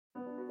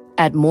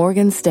At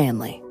Morgan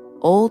Stanley,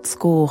 old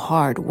school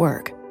hard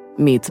work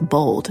meets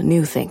bold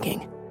new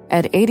thinking.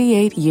 At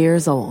 88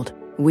 years old,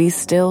 we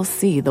still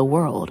see the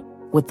world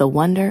with the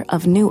wonder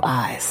of new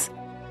eyes,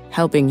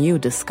 helping you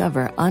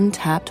discover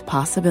untapped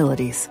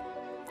possibilities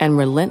and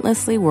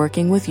relentlessly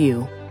working with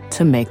you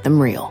to make them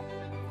real.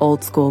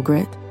 Old school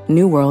grit,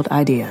 new world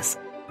ideas.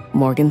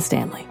 Morgan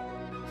Stanley.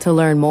 To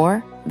learn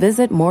more,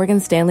 visit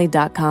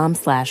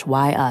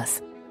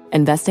morganstanley.com/whyus.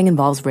 Investing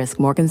involves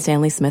risk. Morgan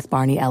Stanley Smith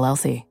Barney,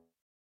 LLC.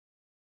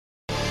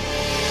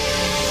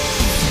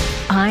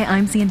 Hi,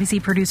 I'm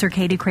CNBC producer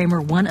Katie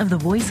Kramer, one of the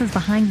voices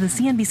behind the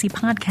CNBC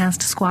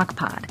podcast Squawk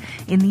Pod.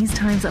 In these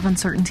times of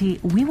uncertainty,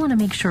 we want to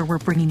make sure we're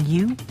bringing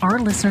you, our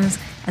listeners,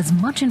 as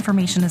much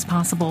information as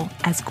possible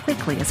as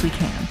quickly as we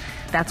can.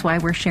 That's why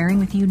we're sharing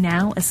with you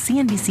now a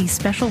CNBC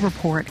special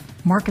report,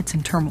 Markets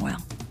in Turmoil.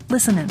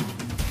 Listen in.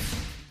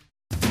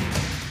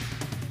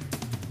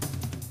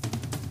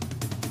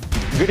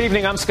 Good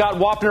evening. I'm Scott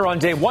Wapner. On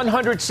day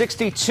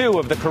 162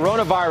 of the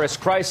coronavirus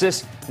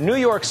crisis, New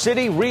York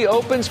City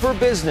reopens for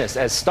business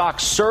as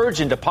stocks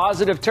surge into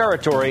positive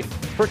territory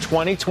for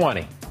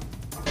 2020.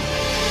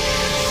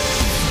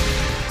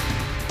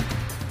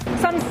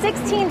 Some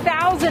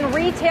 16,000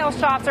 retail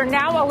shops are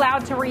now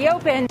allowed to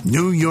reopen.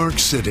 New York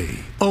City,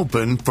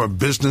 open for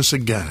business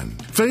again.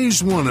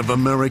 Phase 1 of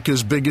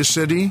America's biggest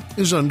city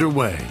is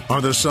underway. Are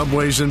the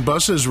subways and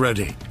buses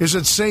ready? Is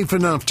it safe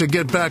enough to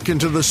get back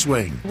into the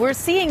swing? We're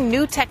seeing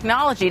new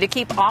technology to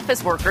keep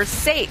office workers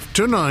safe.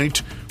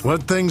 Tonight,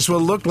 what things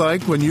will look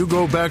like when you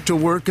go back to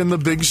work in the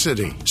big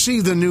city. See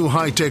the new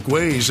high-tech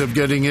ways of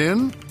getting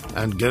in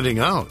and getting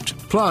out.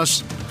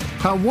 Plus,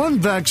 how one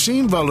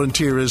vaccine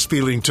volunteer is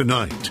feeling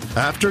tonight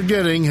after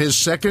getting his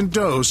second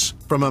dose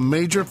from a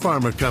major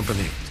pharma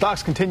company.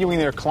 Stocks continuing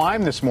their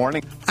climb this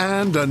morning.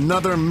 And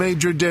another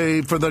major day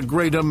for the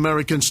great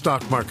American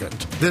stock market.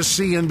 This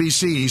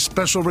CNBC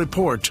special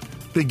report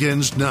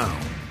begins now.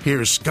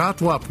 Here's Scott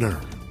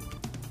Wapner.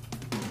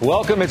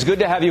 Welcome. It's good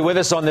to have you with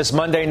us on this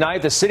Monday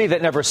night. The city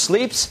that never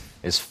sleeps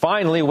is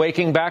finally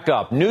waking back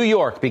up. New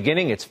York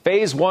beginning its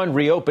phase 1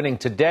 reopening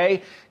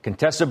today.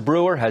 Contessa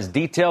Brewer has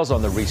details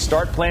on the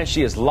restart plan.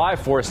 She is live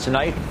for us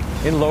tonight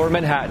in Lower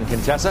Manhattan.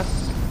 Contessa?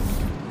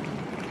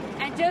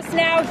 And just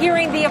now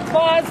hearing the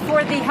applause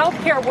for the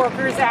healthcare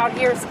workers out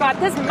here, Scott.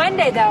 This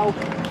Monday, though,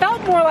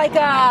 felt more like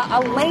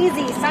a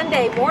lazy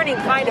Sunday morning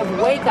kind of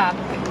wake up.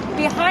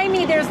 Behind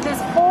me, there's this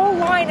whole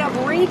line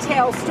of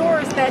retail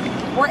stores that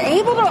were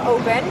able to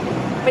open,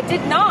 but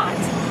did not.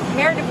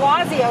 Mayor de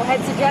Blasio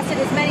had suggested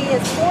as many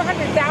as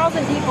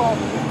 400,000 people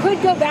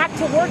could go back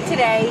to work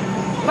today.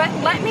 But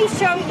let me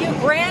show you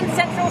Grand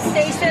Central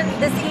Station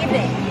this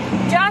evening.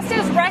 Just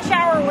as rush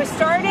hour was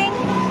starting,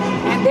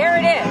 and there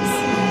it is.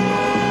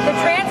 The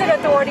Transit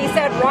Authority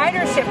said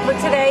ridership for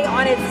today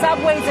on its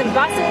subways and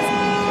buses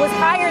was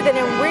higher than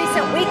in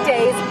recent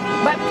weekdays,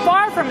 but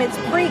far from its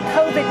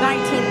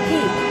pre-COVID-19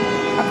 peak.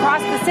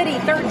 Across the city,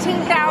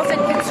 13,000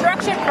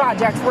 construction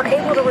projects were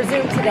able to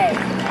resume today.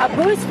 A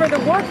boost for the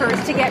workers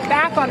to get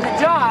back on the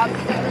job,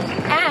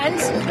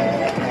 and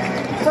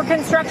for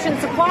construction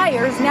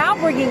suppliers now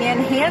bringing in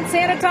hand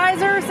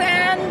sanitizers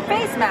and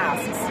face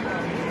masks.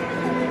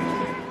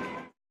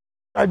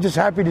 I'm just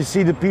happy to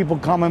see the people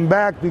coming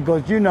back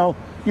because, you know,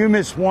 you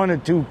miss 1 or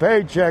 2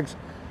 paychecks,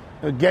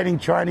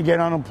 trying to get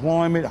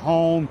unemployment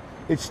home.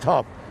 It's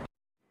tough.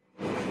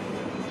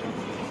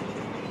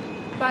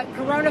 But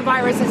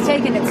coronavirus has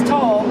taken its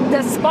toll.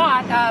 The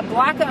Spot, a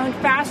Black-owned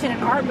fashion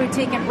and art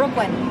boutique in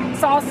Brooklyn,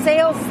 saw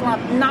sales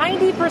slump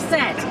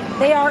 90%.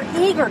 They are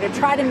eager to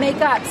try to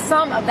make up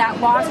some of that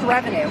lost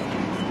revenue.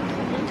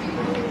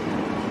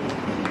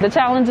 The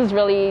challenge is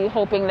really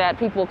hoping that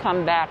people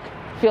come back,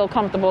 feel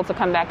comfortable to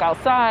come back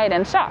outside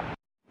and shop.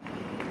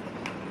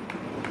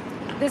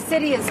 The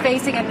city is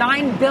facing a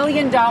 $9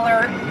 billion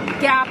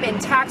gap in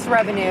tax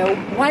revenue,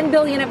 $1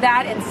 billion of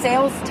that in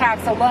sales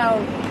tax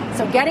alone.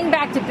 So getting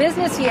back to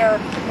business here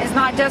is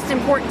not just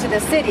important to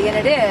the city, and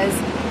it is,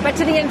 but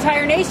to the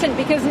entire nation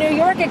because New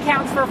York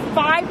accounts for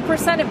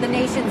 5% of the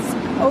nation's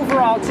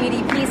overall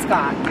GDP,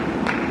 Scott.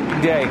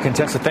 Day,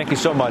 Contessa, thank you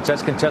so much.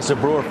 That's Contessa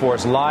Brewer for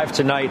us live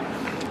tonight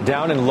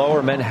down in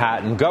Lower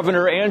Manhattan.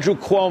 Governor Andrew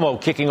Cuomo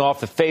kicking off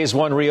the phase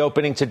 1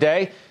 reopening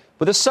today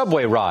with a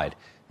subway ride.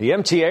 The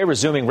MTA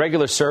resuming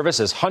regular service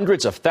as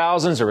hundreds of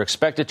thousands are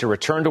expected to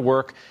return to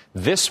work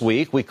this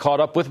week. We caught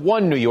up with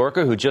one New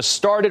Yorker who just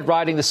started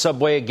riding the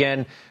subway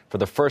again for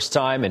the first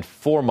time in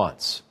 4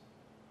 months.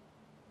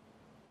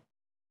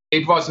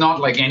 It was not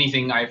like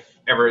anything I've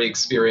ever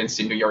experienced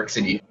in New York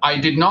City. I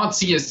did not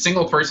see a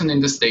single person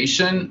in the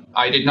station.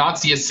 I did not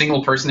see a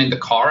single person in the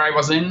car I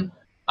was in.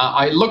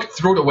 I looked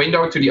through the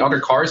window to the other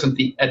cars, and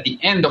at the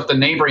end of the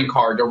neighboring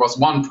car, there was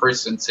one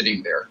person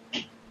sitting there.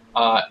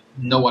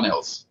 No one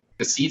else.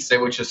 The seats, they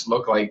would just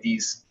look like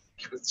these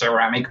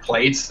ceramic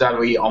plates that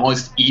we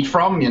almost eat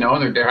from, you know,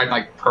 they had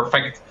like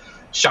perfect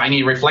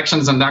shiny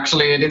reflections. And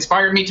actually it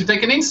inspired me to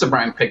take an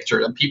Instagram picture.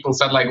 And people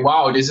said like,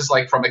 wow, this is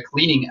like from a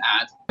cleaning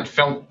ad. It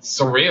felt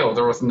surreal.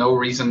 There was no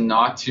reason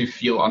not to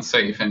feel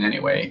unsafe in any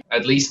way,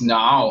 at least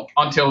now,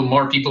 until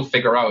more people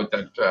figure out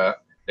that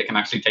they can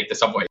actually take the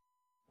subway.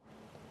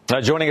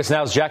 Joining us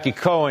now is Jackie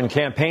Cohen,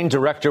 campaign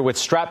director with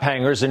Strap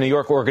Hangers, a New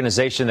York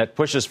organization that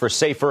pushes for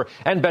safer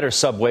and better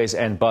subways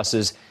and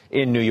buses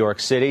in New York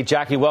City.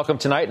 Jackie, welcome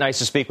tonight. Nice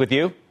to speak with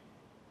you.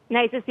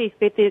 Nice to speak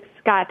with you,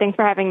 Scott. Thanks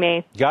for having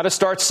me. Got to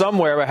start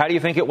somewhere, but how do you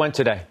think it went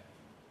today?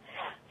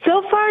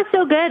 So far,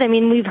 so good. I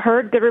mean, we've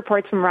heard good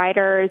reports from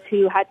riders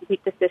who had to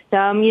take the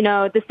system. You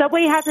know, the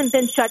subway hasn't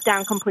been shut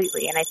down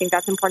completely, and I think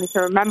that's important to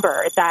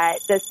remember,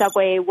 that the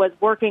subway was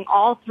working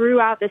all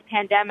throughout this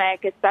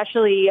pandemic,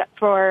 especially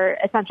for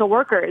essential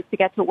workers to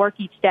get to work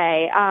each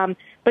day.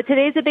 But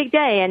today's a big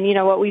day, and, you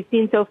know, what we've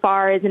seen so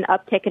far is an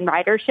uptick in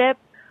ridership.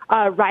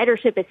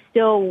 Ridership is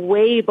still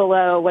way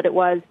below what it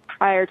was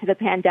prior to the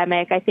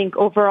pandemic. I think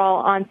overall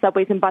on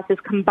subways and buses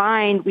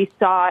combined, we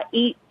saw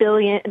 8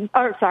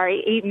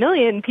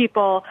 million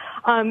people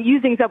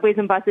using subways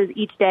and buses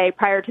each day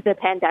prior to the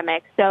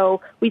pandemic.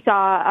 So we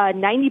saw a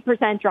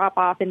 90% drop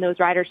off in those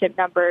ridership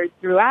numbers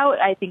throughout,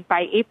 I think,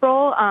 by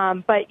April.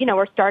 But, you know,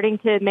 we're starting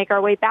to make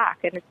our way back,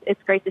 and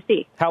it's great to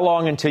see. How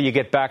long until you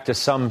get back to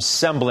some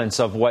semblance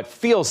of what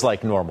feels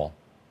like normal?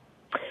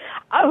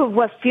 Oh,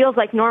 what feels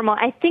like normal.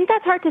 I think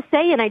that's hard to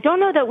say, and I don't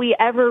know that we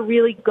ever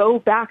really go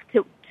back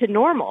to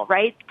normal,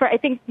 right? I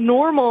think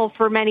normal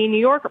for most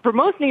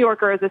New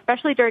Yorkers,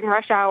 especially during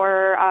rush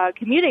hour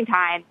commuting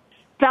time,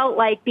 felt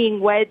like being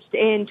wedged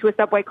into a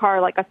subway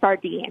car like a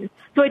sardine.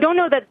 So I don't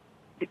know that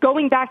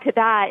going back to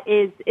that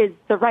is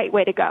the right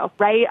way to go,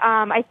 right?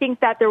 I think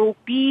that there will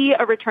be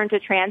a return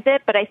to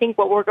transit, but I think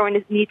what we're going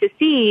to need to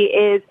see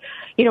is,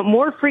 you know,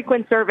 more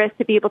frequent service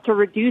to be able to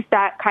reduce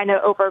that kind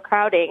of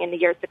overcrowding in the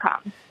years to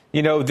come.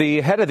 You know,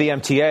 the head of the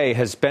MTA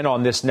has been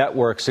on this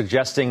network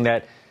suggesting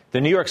that the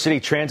New York City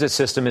transit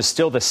system is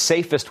still the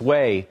safest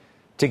way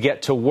to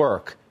get to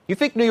work. You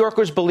think New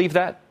Yorkers believe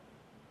that?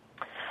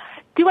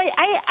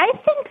 I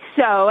think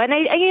so. And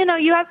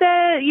you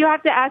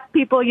have to ask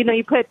people, you know,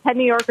 you put 10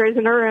 New Yorkers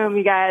in a room,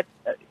 you got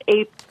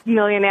 8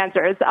 million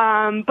answers.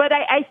 But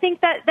I think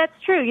that's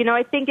true. You know,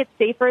 I think it's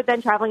safer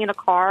than traveling in a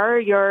car.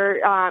 You're,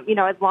 you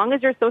know, as long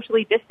as you're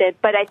socially distant.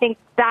 But I think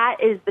that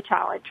is the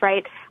challenge,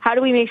 right? How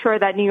do we make sure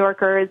that New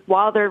Yorkers,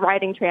 while they're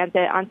riding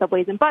transit on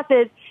subways and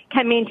buses,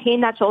 can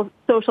maintain that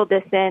social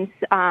distance,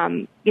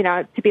 you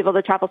know, to be able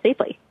to travel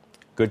safely?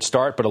 Good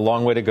start, but a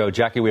long way to go.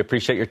 Jackie, we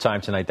appreciate your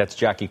time tonight. That's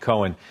Jackie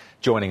Cohen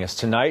joining us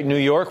tonight. New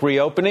York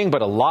reopening,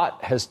 but a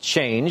lot has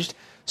changed.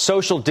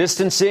 Social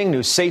distancing,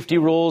 new safety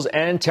rules,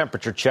 and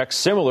temperature checks,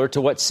 similar to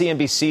what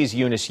CNBC's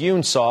Eunice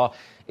Yoon saw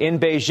in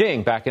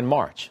Beijing back in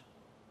March.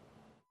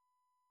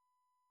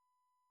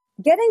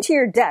 Getting to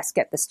your desk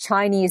at this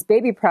Chinese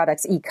baby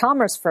products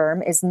e-commerce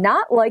firm is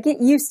not like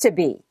it used to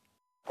be.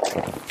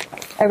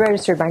 I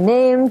registered my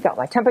name, got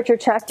my temperature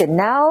checked, and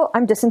now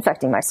I'm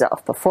disinfecting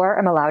myself before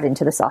I'm allowed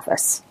into this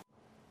office.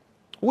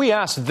 We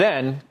asked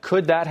then,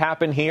 could that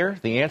happen here?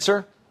 The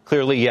answer?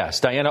 Clearly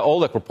yes. Diana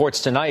Olick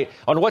reports tonight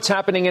on what's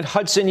happening in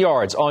Hudson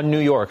Yards on New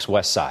York's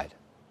West Side.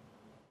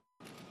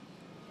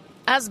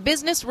 As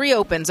business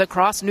reopens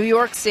across New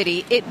York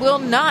City, it will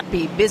not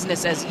be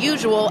business as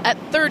usual at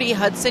 30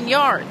 Hudson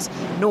Yards,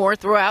 nor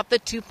throughout the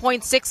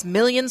 2.6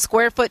 million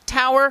square foot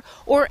tower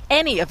or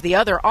any of the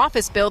other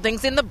office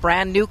buildings in the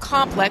brand new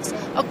complex,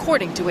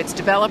 according to its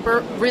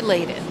developer,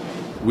 Related.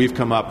 We've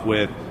come up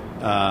with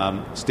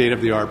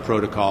state-of-the-art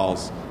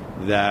protocols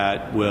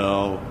that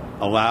will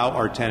allow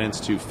our tenants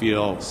to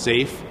feel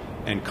safe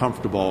and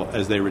comfortable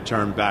as they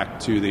return back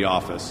to the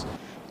office.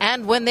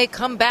 And when they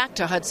come back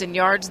to Hudson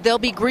Yards, they'll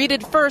be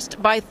greeted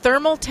first by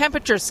thermal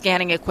temperature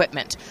scanning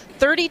equipment,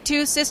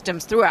 32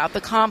 systems throughout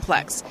the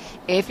complex.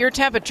 If your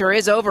temperature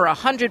is over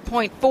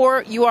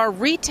 100.4, you are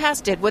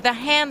retested with a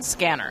hand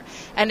scanner.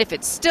 And if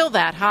it's still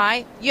that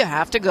high, you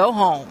have to go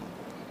home.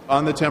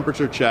 On the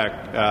temperature check,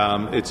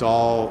 it's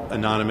all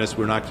anonymous.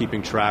 We're not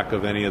keeping track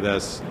of any of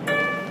this.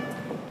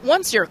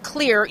 Once you're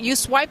clear, you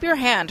swipe your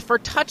hand for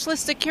touchless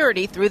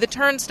security through the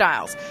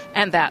turnstiles.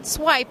 And that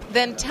swipe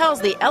then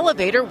tells the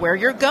elevator where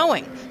you're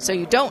going, so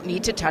you don't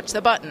need to touch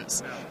the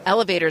buttons.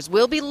 Elevators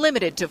will be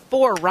limited to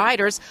 4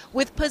 riders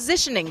with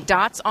positioning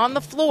dots on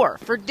the floor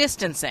for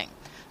distancing.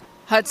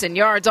 Hudson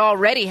Yards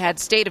already had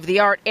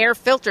state-of-the-art air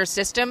filter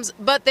systems,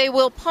 but they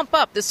will pump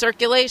up the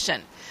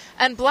circulation.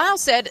 And Blau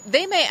said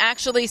they may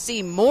actually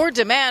see more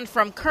demand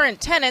from current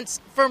tenants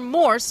for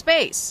more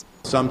space.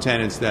 Some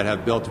tenants that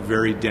have built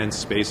very dense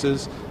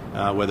spaces,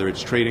 whether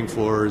it's trading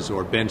floors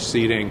or bench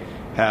seating,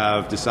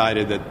 have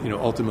decided that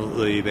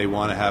ultimately they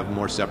want to have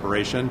more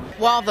separation.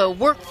 While the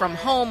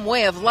work-from-home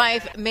way of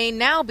life may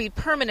now be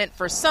permanent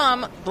for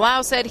some,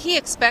 Blau said he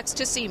expects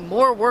to see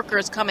more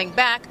workers coming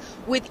back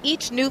with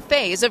each new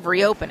phase of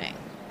reopening.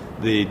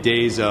 The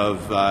days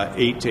of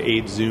 8 to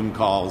 8 Zoom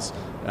calls,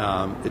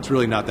 it's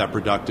really not that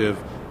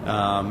productive.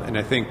 And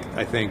I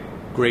think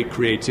great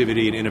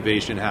creativity and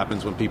innovation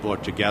happens when people are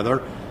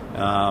together.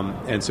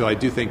 And so I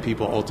do think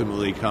people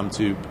ultimately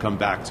come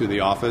back to the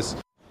office.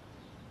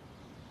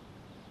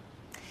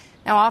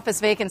 Now, office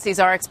vacancies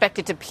are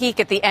expected to peak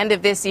at the end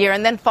of this year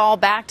and then fall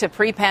back to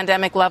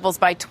pre-pandemic levels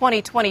by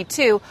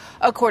 2022,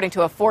 according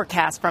to a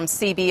forecast from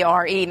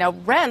CBRE. Now,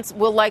 rents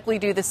will likely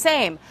do the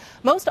same.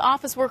 Most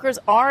office workers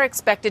are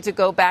expected to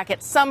go back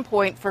at some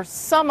point for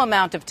some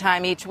amount of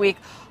time each week,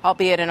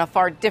 albeit in a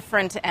far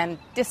different and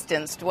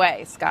distanced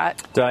way.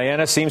 Scott?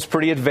 Diana seems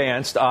pretty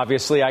advanced,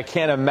 obviously. I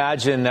can't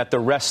imagine that the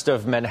rest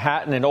of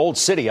Manhattan and Old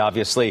City,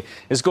 obviously,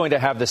 is going to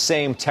have the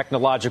same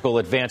technological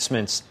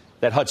advancements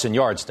that Hudson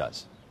Yards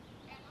does.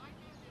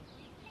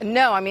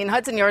 No, I mean,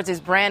 Hudson Yards is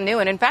brand new.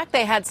 And in fact,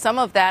 they had some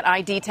of that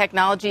ID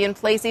technology in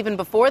place even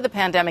before the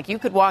pandemic. You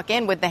could walk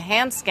in with the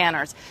hand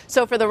scanners.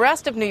 So for the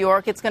rest of New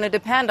York, it's going to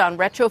depend on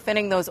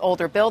retrofitting those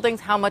older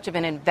buildings, how much of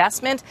an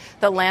investment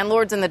the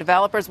landlords and the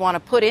developers want to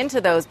put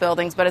into those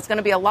buildings. But it's going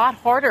to be a lot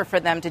harder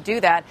for them to do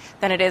that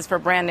than it is for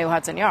brand new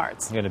Hudson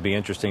Yards. It's going to be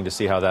interesting to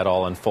see how that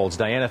all unfolds.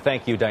 Diana,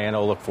 thank you. Diana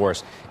will look for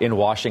us in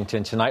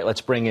Washington tonight.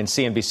 Let's bring in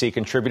CNBC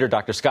contributor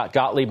Dr. Scott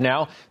Gottlieb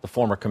now, the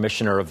former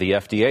commissioner of the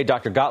FDA.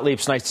 Dr. Gottlieb,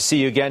 it's nice to see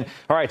you again.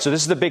 All right, so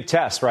this is the big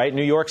test, right?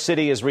 New York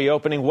City is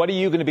reopening. What are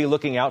you going to be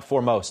looking out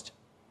for most?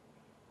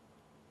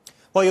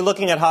 Well, you're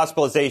looking at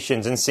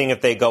hospitalizations and seeing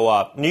if they go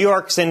up. New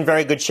York's in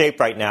very good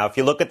shape right now. If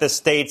you look at the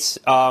states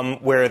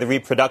where the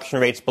reproduction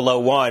rate's below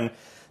 1,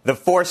 the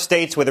 4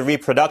 states where the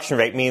reproduction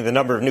rate, meaning the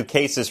number of new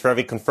cases for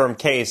every confirmed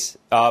case,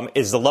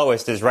 is the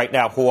lowest, is right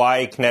now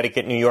Hawaii,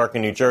 Connecticut, New York,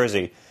 and New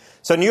Jersey.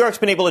 So New York's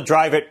been able to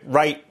drive it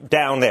right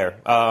down there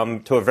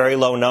to a very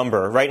low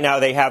number. Right now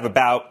they have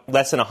about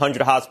less than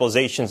 100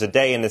 hospitalizations a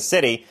day in the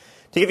city.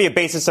 To give you a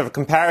basis of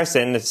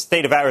comparison, the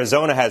state of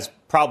Arizona has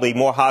probably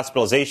more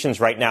hospitalizations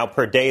right now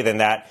per day than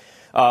that.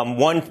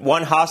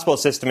 One hospital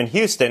system in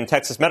Houston,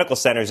 Texas Medical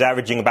Center, is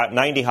averaging about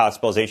 90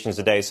 hospitalizations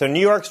a day. So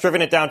New York's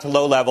driven it down to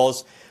low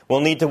levels.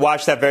 We'll need to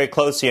watch that very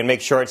closely and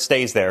make sure it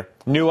stays there.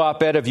 New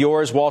op-ed of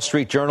yours, Wall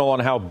Street Journal, on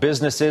how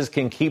businesses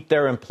can keep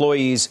their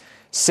employees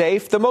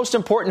safe. The most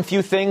important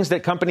few things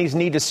that companies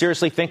need to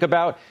seriously think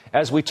about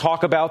as we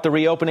talk about the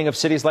reopening of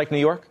cities like New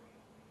York?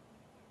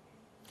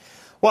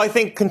 Well, I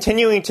think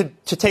continuing to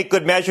take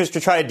good measures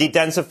to try to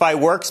de-densify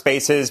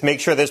workspaces, make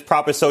sure there's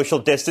proper social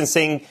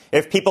distancing.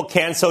 If people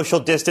can social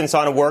distance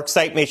on a work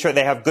site, make sure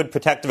they have good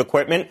protective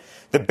equipment.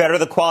 The better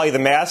the quality of the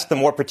mask, the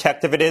more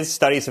protective it is.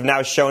 Studies have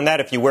now shown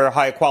that if you wear a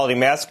high-quality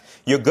mask,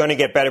 you're going to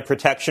get better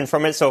protection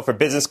from it. So if a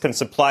business can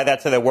supply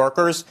that to their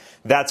workers,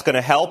 that's going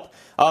to help.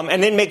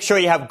 And then make sure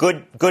you have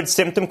good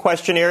symptom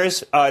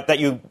questionnaires that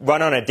you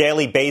run on a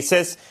daily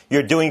basis.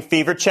 You're doing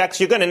fever checks.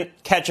 You're going to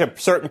catch a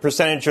certain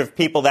percentage of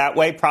people that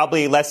way,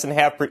 probably less than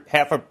half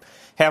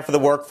of the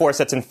workforce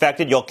that's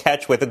infected you'll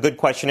catch with a good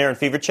questionnaire and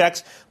fever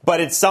checks.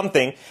 But it's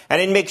something. And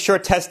then make sure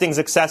testing's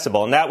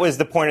accessible. And that was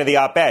the point of the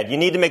op-ed. You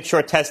need to make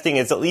sure testing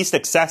is at least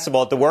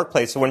accessible at the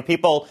workplace. So when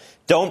people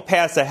don't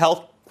pass a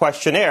health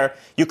questionnaire,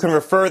 you can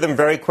refer them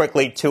very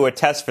quickly to a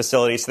test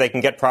facility so they can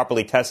get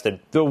properly tested.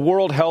 The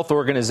World Health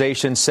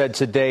Organization said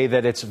today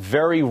that it's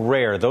very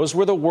rare. Those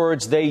were the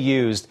words they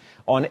used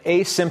on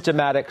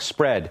asymptomatic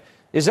spread.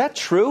 Is that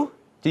true?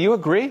 Do you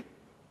agree?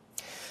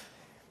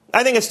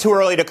 I think it's too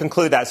early to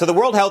conclude that. So the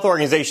World Health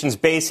Organization is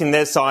basing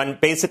this on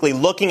basically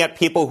looking at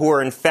people who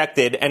are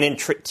infected and then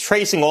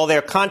tracing all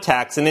their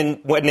contacts. And then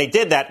when they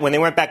did that, when they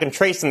went back and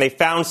traced them, they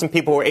found some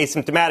people who were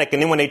asymptomatic.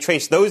 And then when they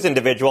traced those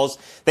individuals,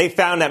 they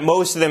found that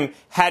most of them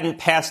hadn't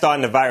passed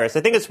on the virus. I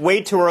think it's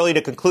way too early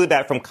to conclude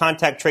that from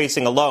contact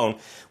tracing alone.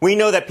 We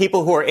know that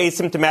people who are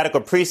asymptomatic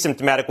or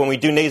pre-symptomatic, when we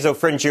do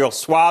nasopharyngeal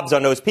swabs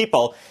on those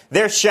people,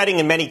 they're shedding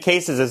in many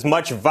cases as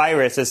much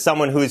virus as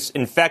someone who's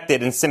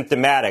infected and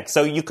symptomatic.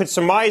 So you could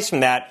surmise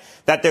from that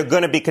they're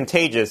going to be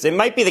contagious. It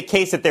might be the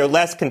case that they're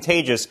less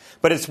contagious,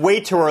 but it's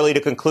way too early to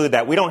conclude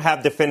that. We don't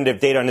have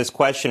definitive data on this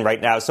question right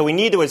now. So we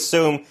need to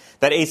assume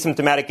that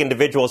asymptomatic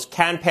individuals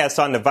can pass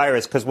on the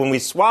virus because when we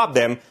swab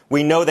them,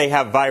 we know they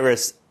have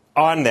virus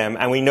on them,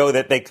 and we know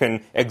that they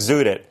can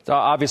exude it. It's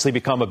obviously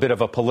become a bit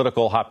of a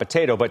political hot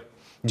potato, but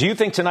do you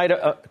think tonight,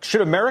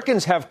 should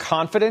Americans have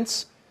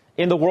confidence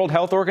in the World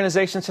Health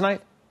Organization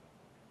tonight?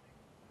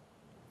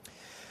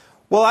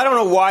 Well, I don't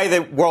know why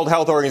the World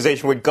Health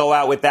Organization would go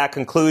out with that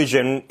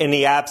conclusion in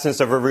the absence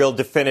of a real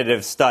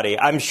definitive study.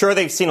 I'm sure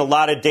they've seen a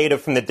lot of data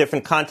from the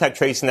different contact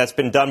tracing that's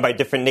been done by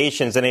different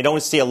nations, and they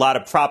don't see a lot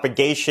of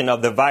propagation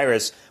of the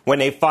virus when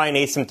they find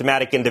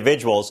asymptomatic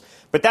individuals.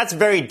 But that's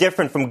very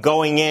different from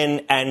going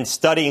in and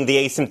studying the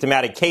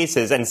asymptomatic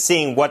cases and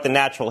seeing what the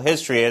natural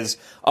history is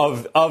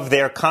of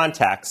their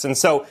contacts. And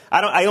so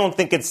I don't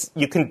think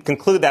you can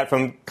conclude that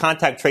from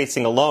contact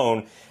tracing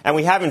alone. And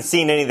we haven't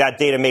seen any of that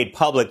data made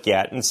public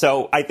yet. And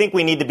so I think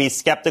we need to be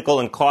skeptical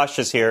and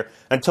cautious here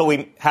until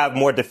we have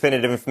more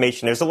definitive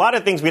information. There's a lot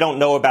of things we don't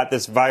know about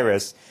this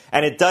virus,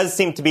 and it does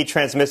seem to be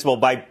transmissible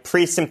by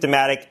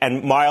pre-symptomatic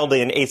and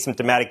mildly and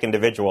asymptomatic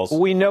individuals.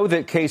 We know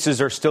that cases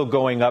are still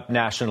going up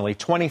nationally.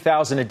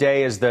 20,000 a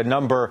day is the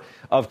number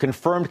of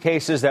confirmed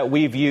cases that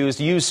we've used.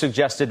 You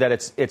suggested that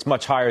it's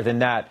much higher than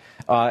that,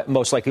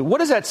 most likely. What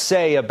does that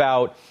say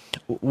about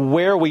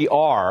where we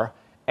are?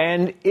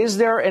 And is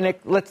there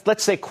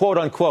let's say, quote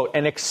unquote,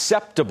 an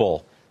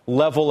acceptable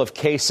level of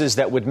cases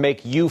that would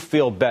make you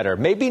feel better?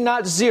 Maybe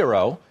not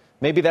zero.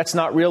 Maybe that's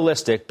not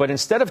realistic. But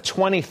instead of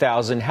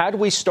 20,000, had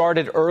we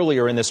started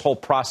earlier in this whole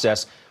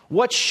process,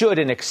 what should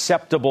an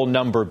acceptable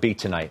number be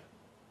tonight?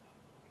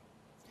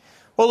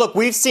 Well, look,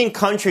 we've seen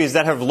countries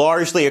that have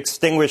largely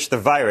extinguished the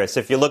virus.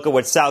 If you look at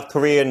what South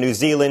Korea, New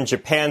Zealand,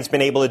 Japan's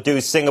been able to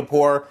do,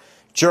 Singapore,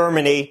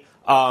 Germany,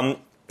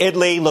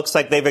 Italy looks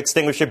like they've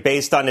extinguished it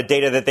based on the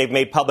data that they've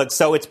made public.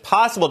 So it's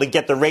possible to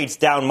get the rates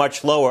down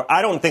much lower.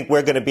 I don't think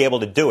we're going to be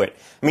able to do it.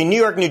 I mean, New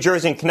York, New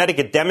Jersey, and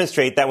Connecticut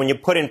demonstrate that when you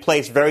put in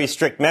place very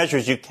strict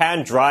measures, you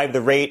can drive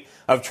the rate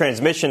of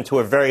transmission to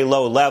a very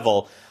low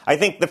level. I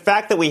think the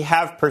fact that we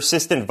have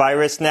persistent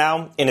virus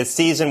now in a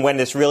season when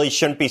this really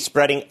shouldn't be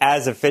spreading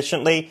as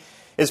efficiently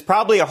is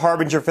probably a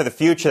harbinger for the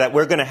future that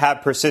we're going to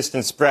have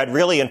persistent spread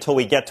really until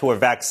we get to a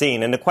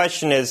vaccine. And the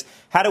question is,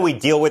 how do we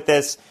deal with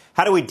this?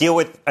 How do we deal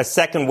with a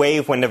second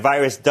wave when the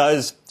virus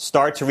does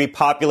start to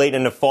repopulate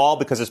in the fall,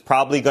 because it's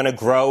probably going to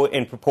grow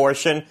in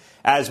proportion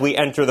as we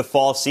enter the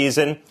fall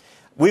season?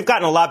 We've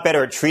gotten a lot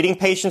better at treating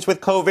patients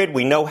with COVID.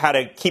 We know how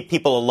to keep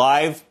people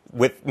alive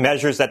with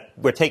measures that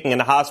we're taking in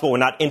the hospital. We're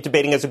not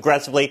intubating as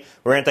aggressively.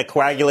 We're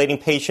anticoagulating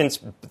patients,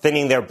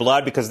 thinning their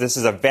blood because this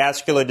is a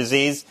vascular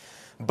disease.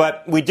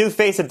 But we do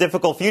face a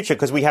difficult future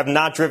because we have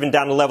not driven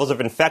down the levels of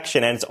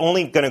infection, and it's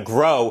only going to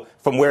grow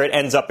from where it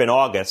ends up in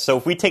August. So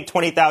if we take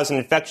 20,000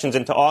 infections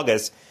into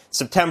August,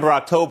 September,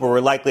 October,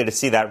 we're likely to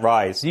see that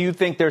rise. Do you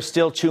think there's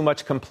still too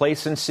much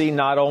complacency,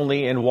 not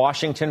only in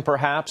Washington,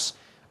 perhaps,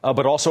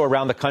 but also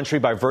around the country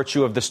by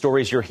virtue of the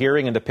stories you're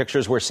hearing and the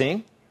pictures we're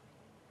seeing?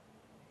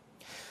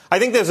 I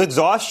think there's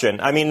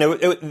exhaustion. I mean,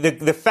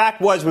 the fact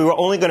was we were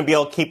only going to be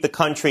able to keep the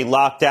country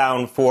locked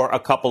down for a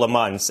couple of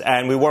months,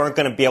 and we weren't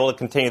going to be able to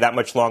continue that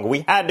much longer.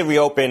 We had to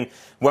reopen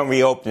when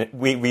we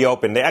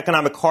reopened. The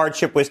economic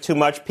hardship was too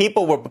much.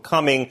 People were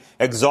becoming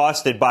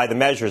exhausted by the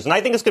measures. And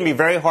I think it's going to be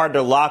very hard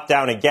to lock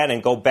down again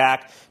and go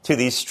back to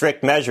these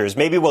strict measures.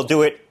 Maybe we'll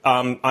do it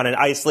on an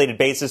isolated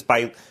basis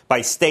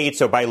by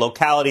states or by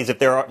localities if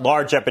there are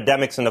large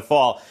epidemics in the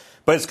fall.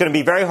 But it's going to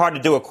be very hard to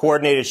do a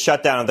coordinated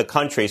shutdown of the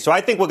country. So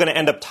I think we're going to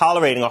end up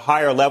tolerating a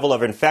higher level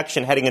of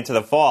infection heading into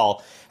the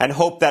fall and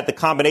hope that the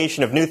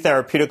combination of new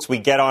therapeutics we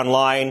get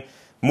online,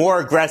 more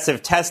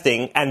aggressive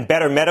testing, and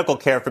better medical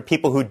care for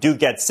people who do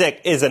get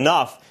sick is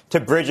enough to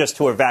bridge us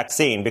to a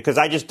vaccine, because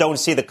I just don't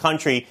see the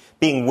country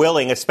being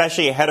willing,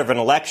 especially ahead of an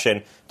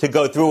election, to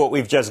go through what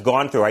we've just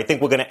gone through. I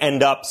think we're going to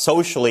end up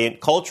socially and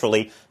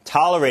culturally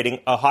tolerating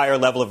a higher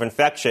level of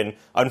infection,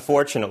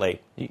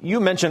 unfortunately.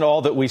 You mentioned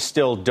all that we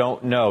still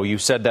don't know. You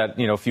said that,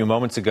 a few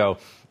moments ago.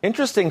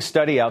 Interesting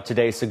study out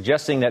today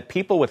suggesting that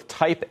people with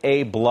type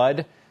A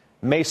blood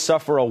may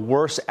suffer a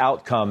worse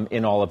outcome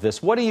in all of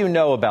this. What do you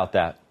know about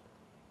that?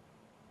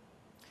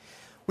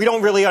 We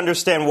don't really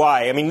understand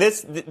why. I mean,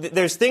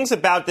 there's things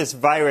about this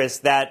virus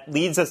that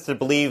leads us to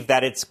believe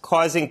that it's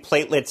causing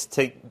platelets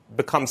to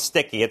become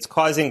sticky. It's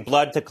causing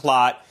blood to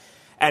clot,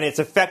 and it's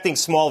affecting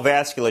small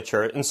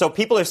vasculature. And so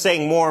people are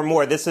saying more and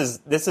more this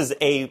is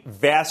a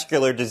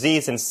vascular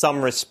disease in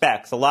some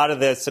respects. A lot of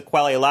the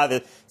sequelae, a lot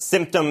of the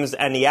symptoms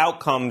and the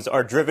outcomes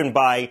are driven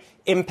by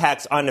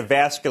impacts on the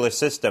vascular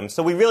system.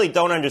 So we really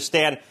don't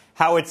understand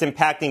how it's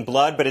impacting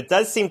blood, but it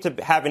does seem to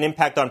have an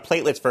impact on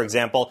platelets, for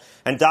example.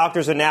 And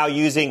doctors are now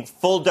using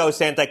full-dose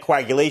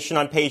anticoagulation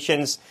on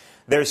patients.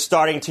 They're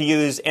starting to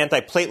use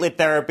antiplatelet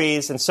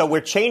therapies. And so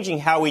we're changing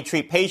how we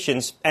treat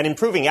patients and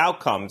improving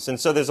outcomes. And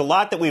so there's a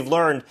lot that we've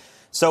learned.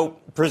 So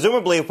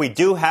presumably, if we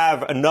do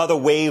have another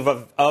wave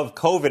of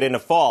COVID in the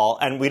fall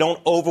and we don't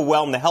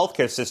overwhelm the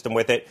healthcare system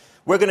with it,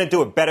 we're going to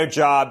do a better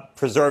job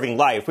preserving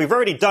life. We've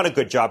already done a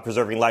good job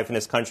preserving life in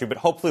this country, but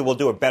hopefully we'll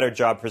do a better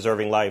job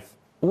preserving life.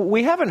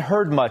 We haven't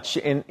heard much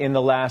in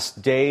the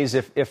last days,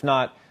 if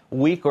not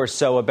week or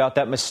so, about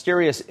that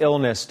mysterious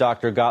illness,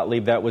 Dr.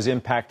 Gottlieb, that was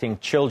impacting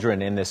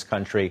children in this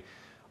country.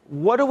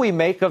 What do we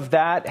make of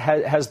that?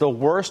 Has the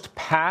worst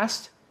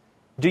passed,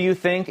 do you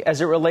think,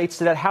 as it relates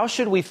to that? How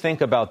should we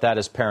think about that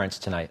as parents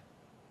tonight?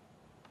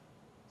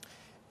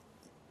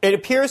 It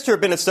appears to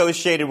have been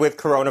associated with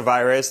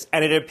coronavirus,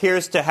 and it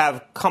appears to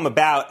have come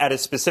about at a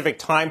specific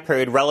time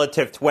period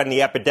relative to when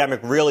the epidemic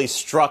really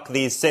struck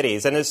these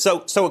cities. And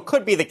so it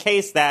could be the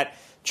case that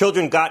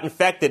children got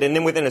infected and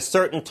then within a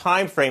certain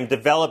time frame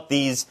developed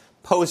these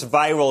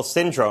post-viral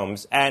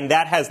syndromes, and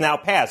that has now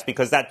passed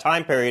because that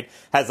time period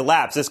has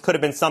elapsed. This could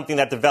have been something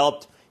that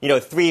developed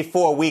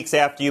 3-4 weeks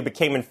after you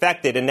became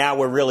infected, and now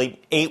we're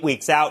really 8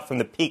 weeks out from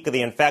the peak of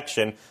the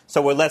infection,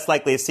 so we're less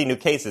likely to see new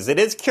cases. It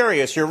is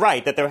curious, you're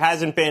right, that there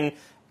hasn't been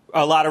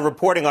a lot of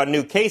reporting on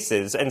new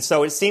cases, and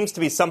so it seems to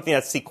be something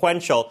that's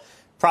sequential,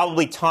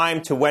 probably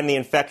timed to when the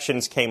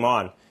infections came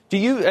on. Do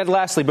you, and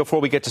lastly, before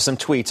we get to some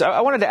tweets,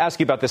 I wanted to ask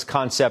you about this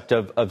concept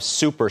of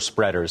super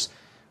spreaders,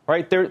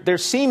 right? There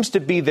seems to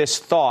be this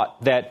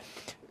thought that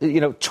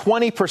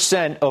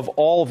 20% of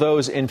all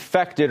those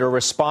infected are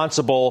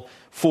responsible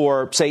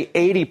for, say,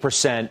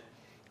 80%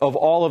 of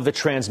all of the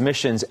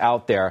transmissions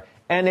out there.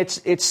 And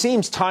it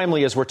seems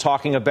timely as we're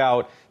talking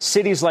about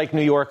cities like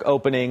New York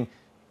opening,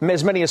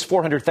 as many as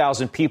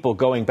 400,000 people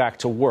going back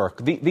to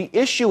work. The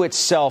issue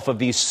itself of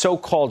these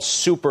so-called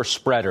super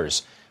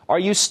spreaders, are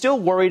you still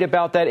worried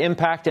about that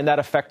impact and that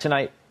effect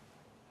tonight?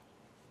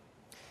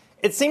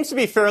 It seems to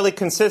be fairly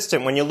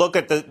consistent when you look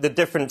at the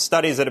different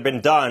studies that have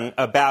been done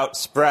about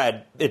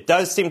spread. It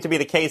does seem to be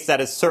the case that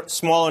a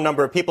smaller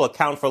number of people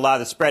account for a lot of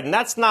the spread. And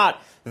that's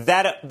not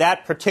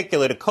that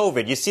particular to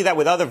COVID. You see that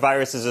with other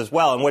viruses as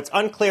well. And what's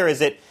unclear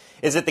is it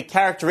the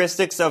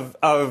characteristics of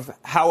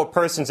how a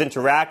person's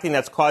interacting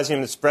that's causing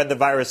them to spread the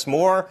virus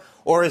more?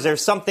 Or is there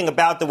something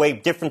about the way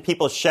different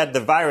people shed the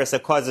virus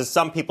that causes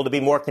some people to be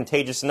more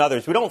contagious than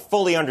others? We don't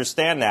fully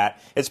understand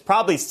that. It's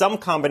probably some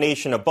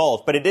combination of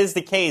both. But it is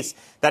the case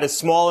that a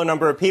smaller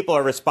number of people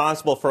are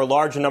responsible for a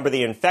larger number of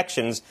the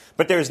infections.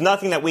 But there's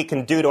nothing that we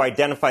can do to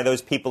identify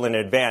those people in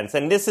advance.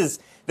 And this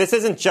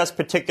isn't just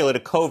particular to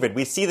COVID.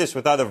 We see this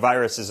with other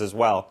viruses as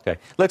well. Okay.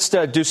 Let's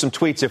do some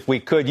tweets if we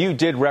could. You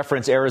did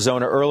reference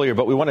Arizona earlier,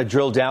 but we want to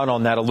drill down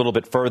on that a little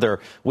bit further.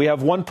 We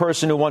have one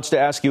person who wants to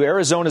ask you,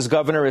 Arizona's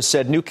governor has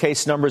said new case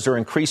numbers are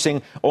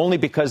increasing only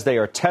because they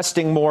are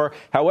testing more.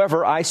 However,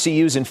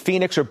 ICUs in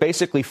Phoenix are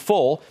basically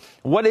full.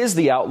 What is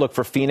the outlook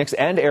for Phoenix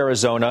and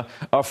Arizona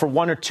for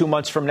 1 or 2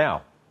 months from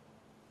now?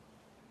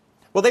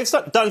 Well, they've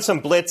done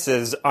some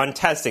blitzes on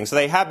testing, so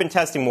they have been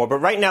testing more. But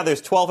right now,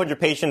 there's 1,200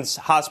 patients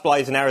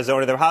hospitalized in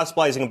Arizona. They're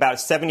hospitalizing about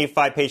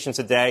 75 patients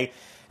a day.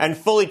 And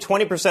fully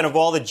 20% of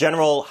all the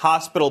general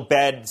hospital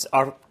beds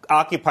are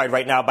occupied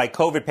right now by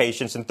COVID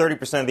patients and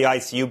 30% of the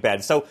ICU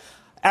beds. So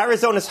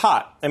Arizona's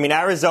hot. I mean,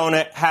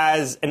 Arizona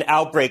has an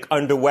outbreak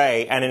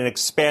underway and an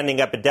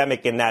expanding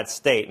epidemic in that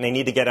state, and they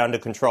need to get under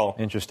control.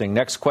 Interesting.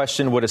 Next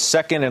question. Would a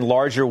second and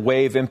larger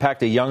wave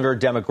impact a younger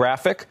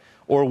demographic?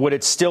 Or would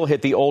it still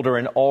hit the older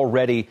and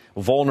already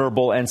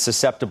vulnerable and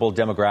susceptible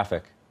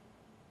demographic?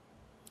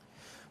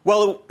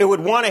 Well, it would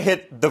want to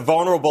hit the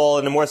vulnerable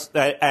and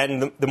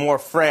the more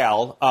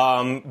frail,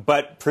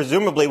 but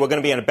presumably we're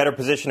going to be in a better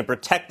position to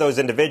protect those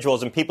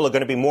individuals, and people are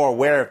going to be more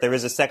aware if there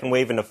is a second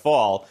wave in the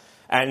fall.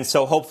 And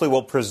so hopefully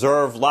we'll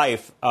preserve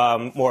life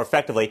more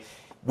effectively.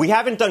 We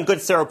haven't done good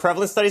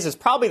seroprevalence studies. It's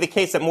probably the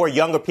case that more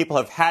younger people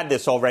have had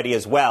this already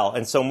as well,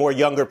 and so more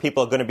younger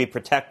people are going to be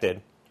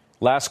protected.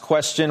 Last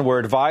question. We're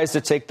advised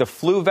to take the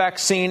flu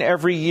vaccine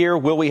every year.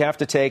 Will we have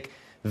to take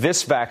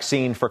this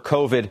vaccine for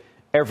COVID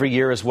every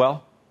year as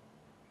well?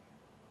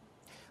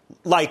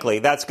 Likely.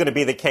 That's going to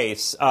be the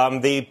case.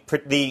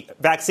 The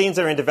vaccines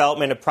that are in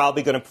development are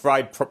probably going to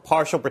provide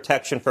partial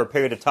protection for a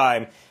period of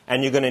time,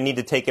 and you're going to need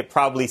to take it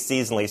probably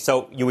seasonally.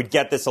 So you would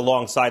get this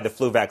alongside the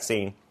flu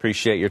vaccine.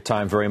 Appreciate your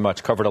time very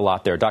much. Covered a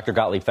lot there. Dr.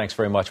 Gottlieb, thanks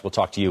very much. We'll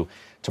talk to you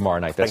tomorrow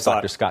night. That's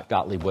Dr. Scott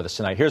Gottlieb with us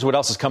tonight. Here's what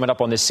else is coming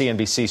up on this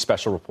CNBC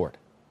special report.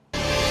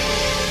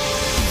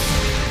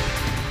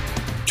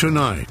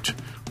 Tonight,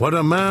 what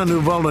a man who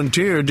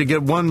volunteered to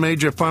get one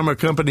major pharma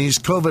company's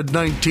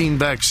COVID-19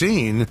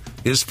 vaccine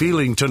is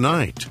feeling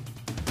tonight.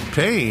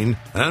 Pain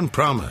and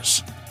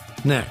promise.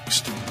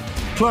 Next.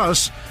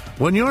 Plus,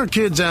 when your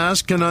kids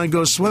ask, can I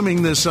go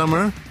swimming this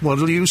summer?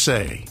 What'll you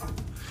say?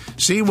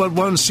 See what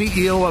one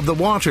CEO of the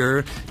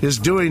water is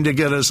doing to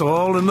get us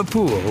all in the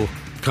pool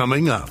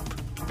coming up.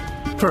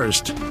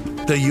 First,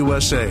 the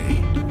USA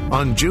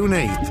on June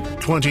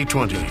 8th,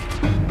 2020.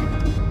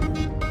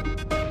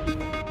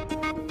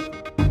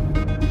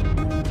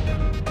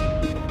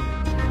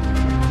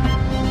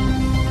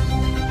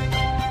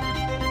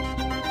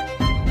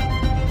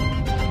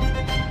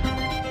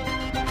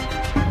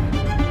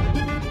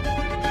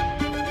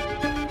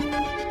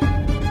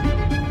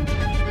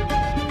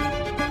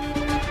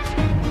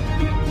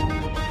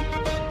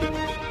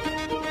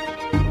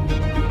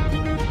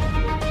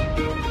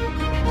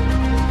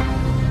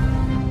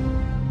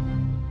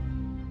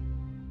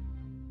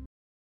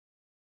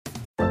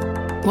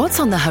 What's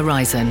on the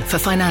horizon for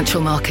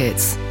financial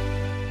markets?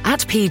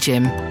 At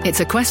PGIM, it's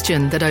a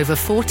question that over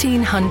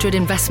 1,400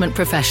 investment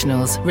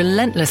professionals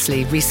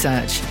relentlessly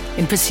research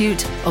in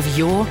pursuit of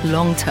your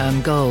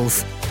long-term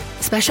goals.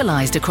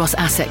 Specialized across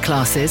asset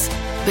classes,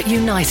 but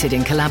united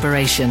in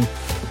collaboration,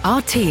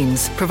 our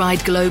teams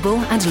provide global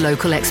and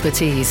local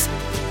expertise.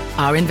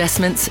 Our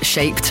investments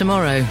shape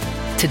tomorrow,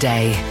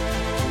 today.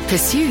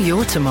 Pursue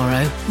your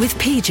tomorrow with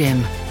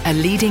PGIM, a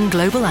leading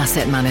global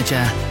asset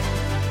manager.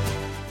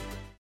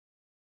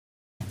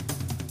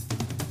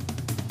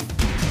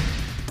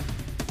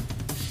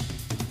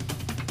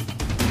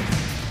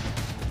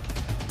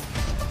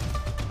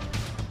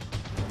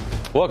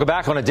 Welcome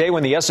back on a day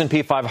when the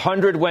S&P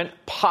 500 went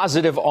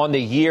positive on the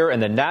year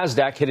and the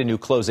Nasdaq hit a new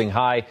closing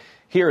high.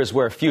 Here is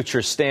where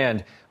futures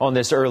stand on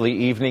this early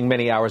evening,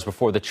 many hours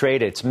before the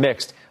trade. It's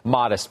mixed,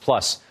 modest,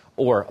 plus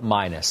or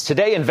minus.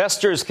 Today,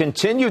 investors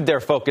continued their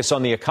focus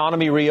on the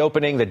economy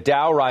reopening, the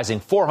Dow rising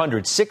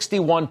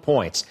 461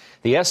 points.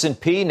 The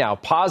S&P now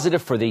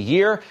positive for the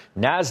year,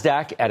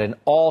 Nasdaq at an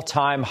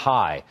all-time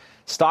high.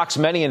 Stocks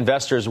many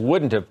investors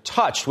wouldn't have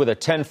touched with a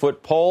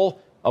 10-foot pole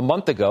a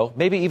month ago,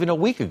 maybe even a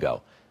week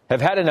ago, have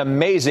had an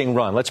amazing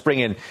run. Let's bring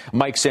in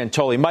Mike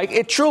Santoli. Mike,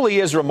 it truly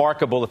is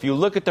remarkable. If you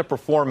look at the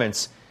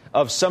performance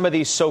of some of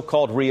these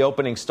so-called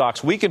reopening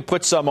stocks, we can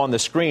put some on the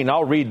screen.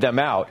 I'll read them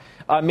out.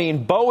 I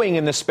mean, Boeing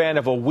in the span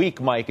of a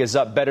week, Mike, is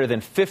up better than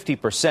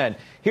 50%.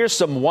 Here's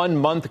some 1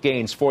 month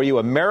gains for you.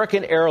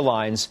 American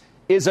Airlines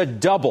is a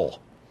double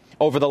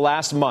over the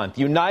last month.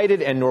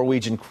 United and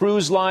Norwegian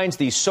Cruise Lines,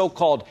 these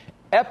so-called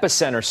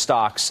epicenter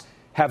stocks,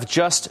 have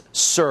just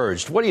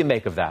surged. What do you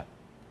make of that?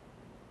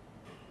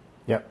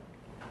 Yep.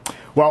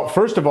 Well,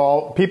 first of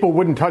all, people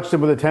wouldn't touch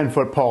them with a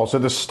 10-foot pole. So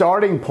the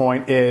starting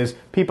point is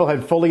people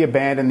had fully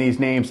abandoned these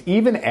names.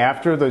 Even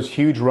after those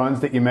huge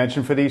runs that you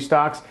mentioned for these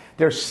stocks,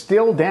 they're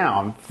still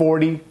down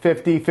 40,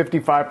 50,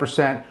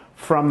 55%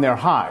 from their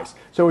highs.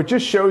 So it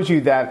just shows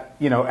you that,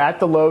 at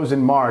the lows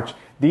in March,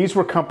 these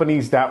were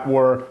companies that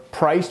were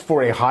priced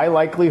for a high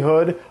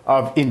likelihood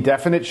of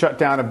indefinite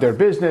shutdown of their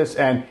business,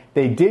 and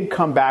they did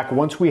come back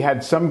once we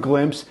had some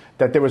glimpse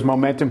that there was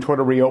momentum toward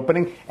a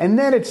reopening. And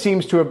then it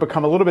seems to have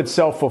become a little bit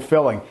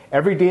self-fulfilling.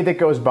 Every day that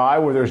goes by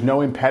where there's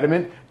no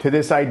impediment to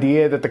this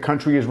idea that the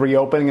country is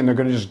reopening and they're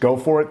going to just go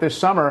for it this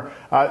summer,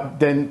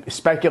 then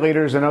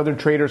speculators and other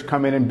traders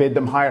come in and bid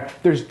them higher.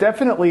 There's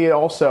definitely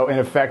also an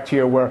effect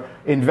here where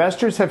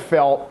investors have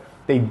felt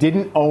they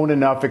didn't own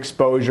enough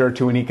exposure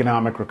to an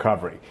economic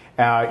recovery.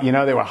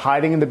 They were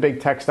hiding in the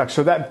big tech stocks.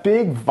 So that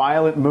big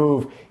violent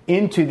move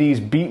into these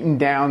beaten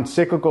down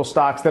cyclical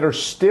stocks that are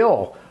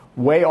still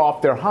way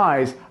off their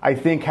highs, I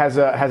think has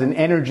an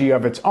energy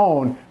of its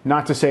own.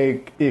 Not to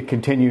say it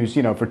continues,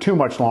 for too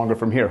much longer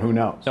from here. Who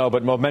knows? No,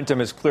 but momentum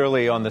is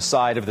clearly on the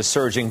side of the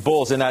surging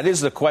bulls. And that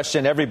is the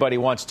question everybody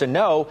wants to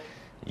know.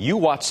 You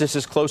watch this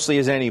as closely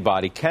as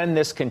anybody. Can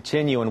this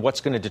continue, and what's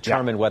going to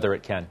determine whether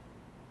it can?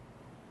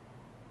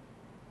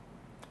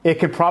 It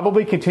could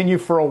probably continue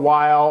for a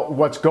while.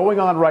 What's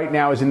going on right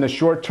now is in the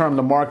short term,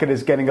 the market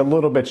is getting a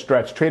little bit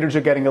stretched. Traders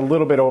are getting a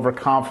little bit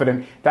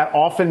overconfident. That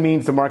often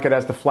means the market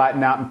has to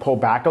flatten out and pull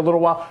back a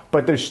little while.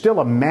 But there's still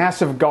a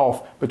massive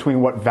gulf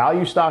between what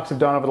value stocks have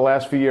done over the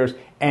last few years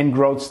and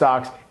growth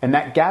stocks. And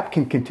that gap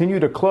can continue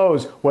to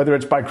close, whether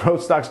it's by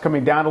growth stocks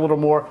coming down a little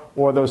more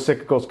or those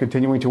cyclicals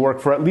continuing to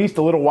work for at least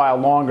a little while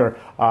longer,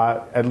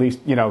 at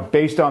least,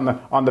 based on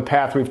the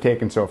path we've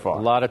taken so far.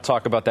 A lot of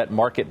talk about that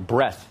market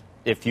breadth,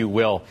 if you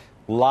will.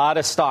 A lot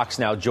of stocks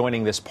now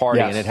joining this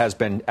party, and it has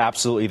been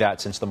absolutely that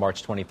since the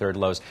March 23rd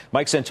lows.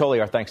 Mike Santoli,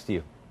 our thanks to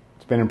you.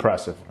 It's been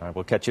impressive. All right,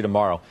 we'll catch you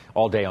tomorrow,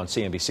 all day on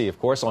CNBC, of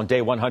course. On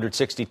day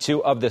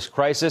 162 of this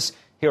crisis,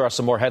 here are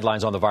some more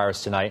headlines on the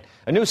virus tonight.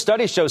 A new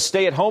study shows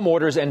stay-at-home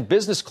orders and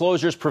business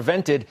closures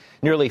prevented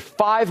nearly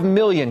 5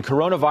 million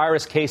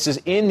coronavirus cases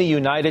in the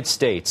United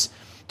States.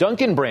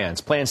 Dunkin'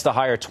 Brands plans to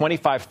hire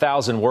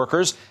 25,000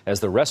 workers as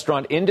the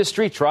restaurant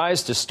industry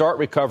tries to start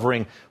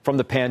recovering from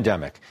the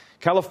pandemic.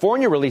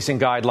 California releasing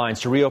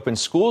guidelines to reopen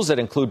schools that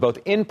include both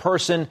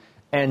in-person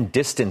and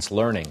distance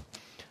learning.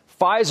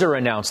 Pfizer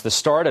announced the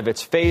start of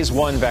its phase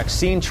 1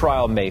 vaccine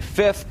trial May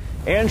 5th.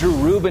 Andrew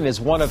Rubin is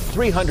one of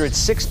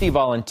 360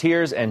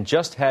 volunteers and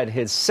just had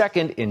his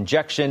second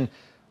injection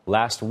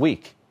last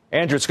week.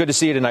 Andrew, it's good to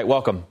see you tonight.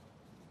 Welcome.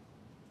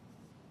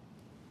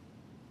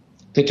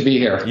 Good to be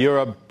here. You're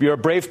a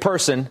brave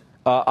person,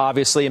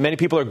 obviously, and many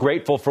people are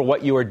grateful for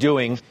what you are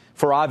doing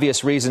for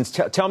obvious reasons.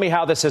 Tell me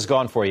how this has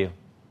gone for you.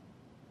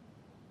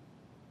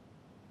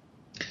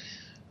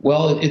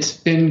 Well, it's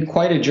been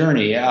quite a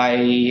journey.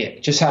 I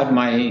just had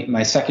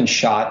my second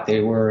shot.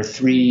 They were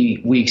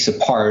 3 weeks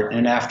apart.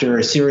 And after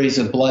a series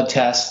of blood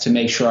tests to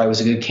make sure I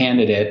was a good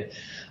candidate,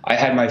 I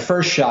had my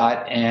first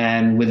shot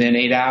and within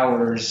 8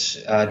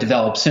 hours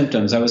developed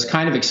symptoms. I was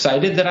kind of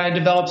excited that I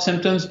developed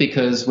symptoms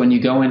because when you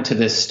go into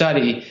this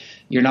study,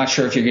 you're not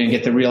sure if you're going to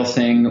get the real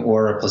thing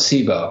or a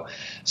placebo.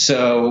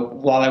 So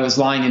while I was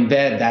lying in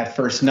bed that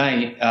first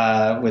night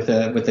with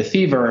a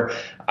fever,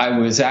 I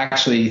was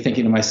actually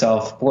thinking to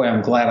myself, boy,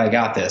 I'm glad I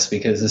got this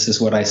because this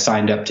is what I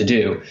signed up to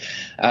do.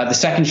 The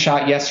second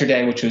shot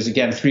yesterday, which was,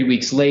 again, 3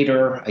 weeks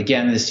later,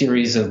 again, the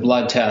series of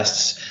blood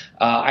tests,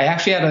 I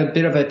actually had a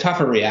bit of a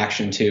tougher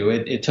reaction to.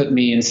 It took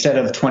me, instead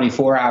of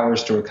 24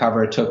 hours to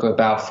recover, it took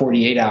about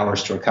 48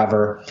 hours to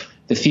recover.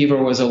 The fever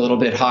was a little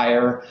bit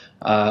higher,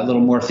 a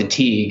little more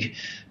fatigue.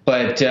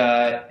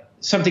 But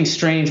something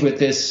strange with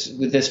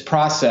this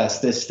process,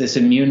 this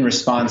immune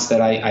response that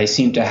I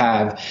seem to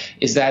have,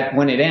 is that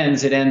when it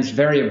ends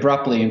very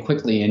abruptly and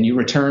quickly, and you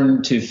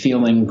return to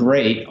feeling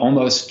great,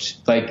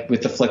 almost like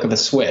with the flick of a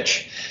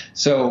switch.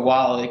 So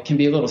while it can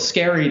be a little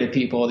scary to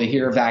people to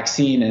hear a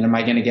vaccine and am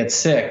I going to get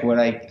sick, what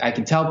I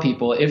can tell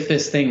people, if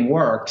this thing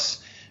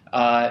works,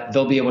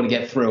 they'll be able to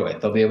get through it.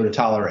 They'll be able to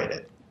tolerate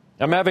it.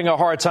 I'm having a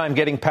hard time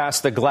getting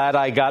past the glad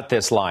I got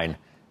this line.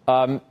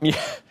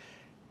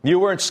 You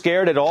weren't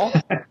scared at all?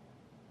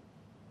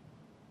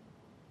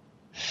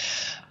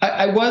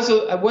 I was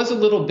a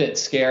little bit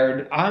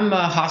scared. I'm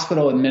a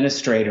hospital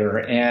administrator,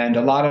 and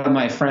a lot of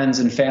my friends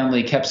and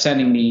family kept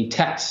sending me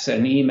texts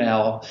and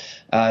email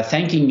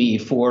thanking me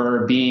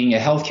for being a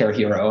healthcare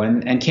hero.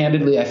 And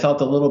candidly, I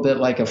felt a little bit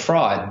like a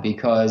fraud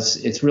because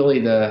it's really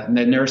the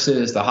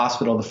nurses, the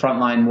hospital, the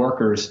frontline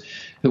workers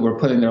who were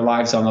putting their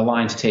lives on the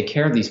line to take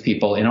care of these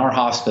people in our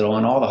hospital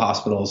and all the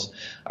hospitals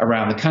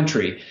around the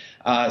country.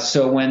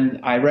 So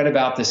when I read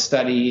about this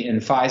study in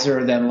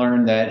Pfizer, then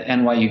learned that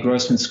NYU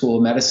Grossman School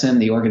of Medicine,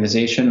 the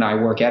organization I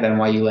work at,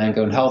 NYU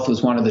Langone Health,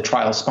 was one of the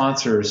trial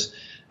sponsors,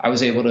 I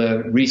was able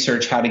to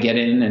research how to get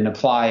in and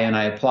apply, and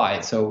I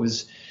applied. So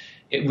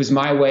it was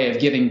my way of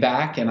giving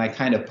back, and I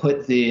kind of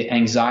put the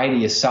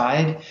anxiety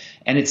aside.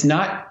 And it's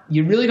not,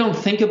 you really don't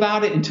think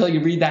about it until you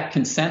read that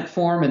consent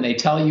form and they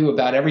tell you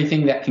about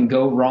everything that can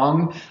go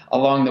wrong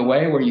along the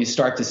way, where you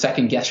start to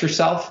second guess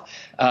yourself.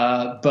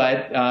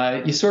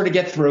 But you sort of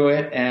get through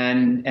it,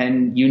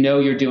 and you know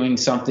you're doing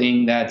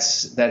something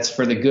that's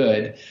for the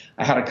good.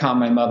 I had to calm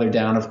my mother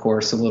down, of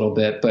course, a little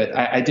bit, but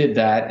I did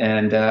that,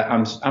 and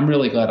I'm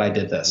really glad I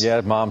did this.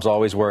 Yeah, mom's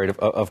always worried,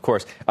 of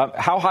course.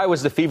 How high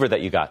was the fever that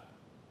you got?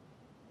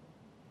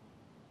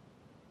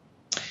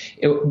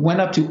 It went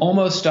up to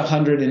almost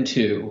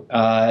 102.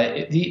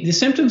 The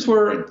symptoms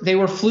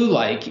were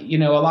flu-like. You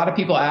know, a lot of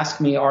people ask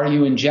me, are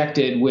you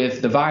injected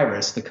with the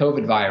virus, the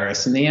COVID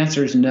virus? And the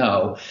answer is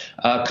no.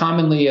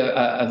 Commonly,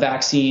 a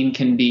vaccine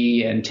can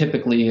be, and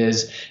typically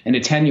is, an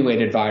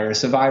attenuated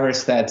virus, a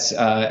virus that's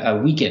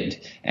weakened.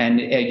 And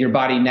your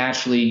body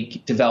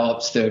naturally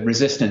develops the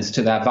resistance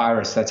to that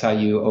virus. That's how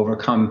you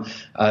overcome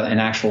an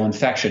actual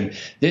infection.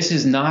 This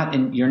is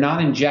not, you're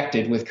not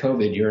injected with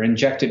COVID. You're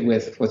injected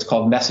with what's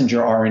called messenger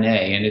RNA.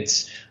 And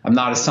I'm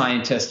not a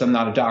scientist, I'm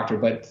not a doctor,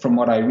 but from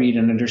what I read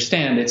and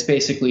understand, it's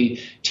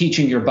basically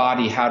teaching your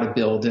body how to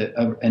build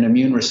an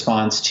immune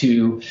response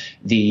to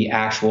the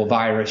actual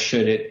virus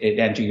should it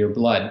enter your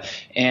blood.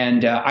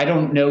 And I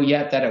don't know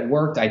yet that it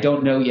worked. I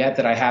don't know yet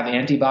that I have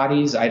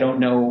antibodies. I don't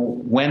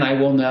know when I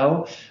will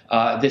know.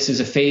 This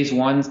is a phase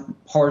one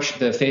portion,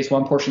 the phase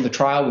one portion of the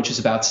trial, which is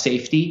about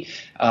safety.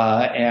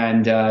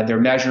 And they're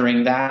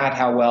measuring that,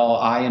 how well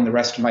I and the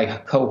rest of my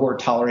cohort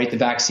tolerate the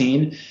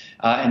vaccine.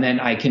 And then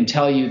I can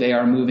tell you they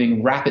are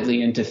moving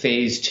rapidly into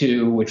phase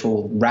 2, which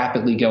will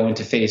rapidly go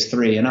into phase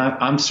 3. And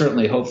I'm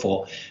certainly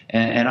hopeful.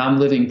 And I'm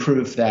living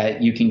proof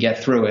that you can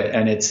get through it.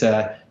 And it's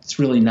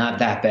really not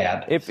that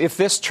bad. If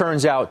this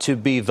turns out to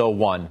be the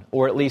one,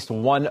 or at least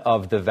one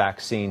of the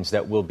vaccines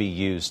that will be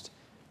used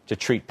to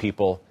treat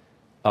people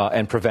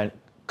and prevent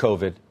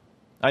COVID,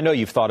 I know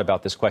you've thought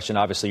about this question,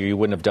 obviously, or you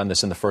wouldn't have done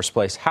this in the first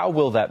place. How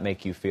will that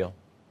make you feel?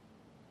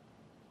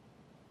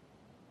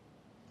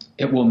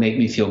 It will make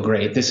me feel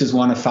great. This is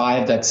one of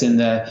 5 that's in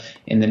the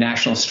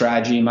national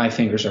strategy. My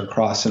fingers are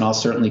crossed, and I'll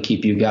certainly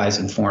keep you guys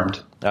informed.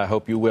 I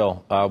hope you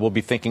will. We'll be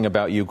thinking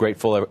about you.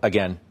 Grateful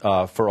again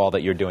for all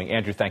that you're doing.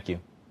 Andrew, thank you.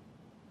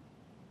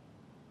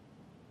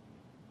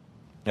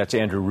 That's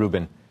Andrew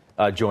Rubin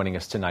joining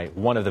us tonight,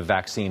 one of the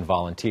vaccine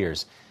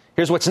volunteers.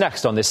 Here's what's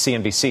next on this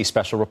CNBC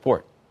special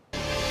report.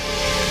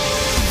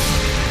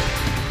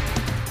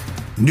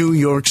 New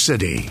York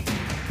City,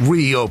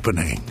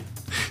 reopening.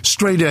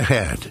 Straight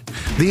ahead,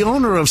 the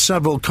owner of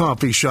several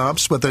coffee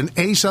shops with an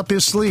ace up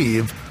his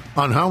sleeve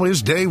on how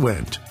his day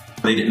went.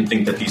 They didn't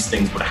think that these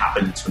things would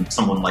happen to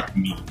someone like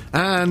me.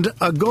 And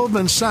a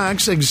Goldman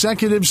Sachs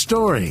executive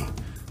story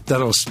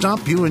that'll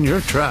stop you in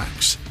your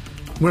tracks.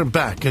 We're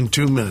back in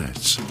 2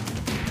 minutes.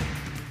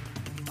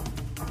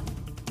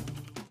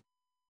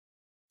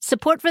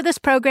 Support for this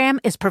program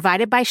is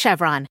provided by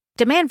Chevron.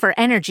 Demand for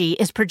energy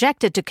is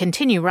projected to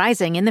continue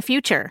rising in the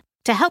future.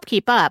 To help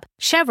keep up,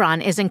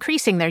 Chevron is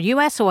increasing their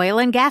U.S. oil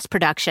and gas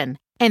production,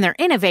 and they're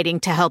innovating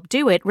to help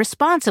do it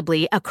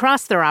responsibly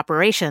across their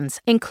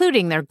operations,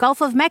 including their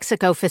Gulf of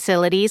Mexico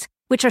facilities,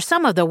 which are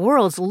some of the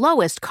world's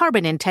lowest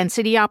carbon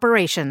intensity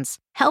operations,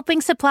 helping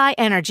supply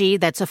energy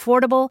that's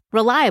affordable,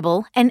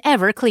 reliable, and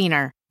ever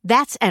cleaner.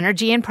 That's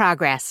energy in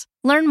progress.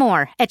 Learn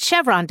more at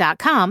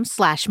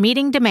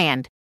chevron.com/meeting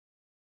demand.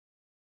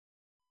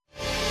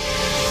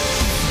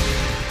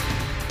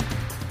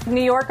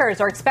 New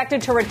Yorkers are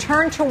expected to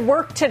return to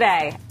work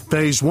today.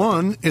 Phase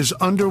 1 is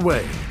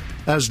underway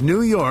as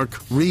New York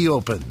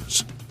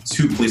reopens.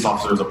 2 police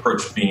officers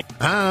approached me.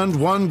 And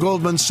one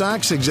Goldman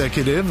Sachs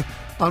executive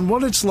on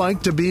what it's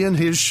like to be in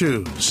his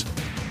shoes.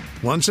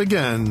 Once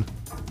again,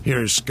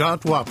 here's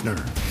Scott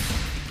Wapner.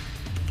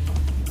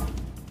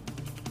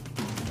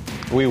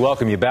 We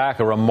welcome you back.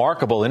 A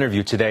remarkable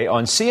interview today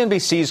on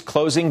CNBC's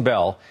Closing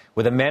Bell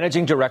with a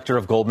managing director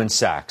of Goldman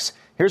Sachs.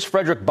 Here's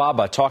Frederick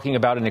Baba talking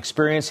about an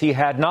experience he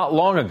had not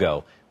long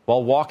ago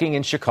while walking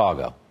in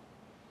Chicago.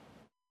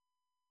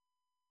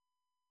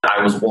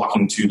 I was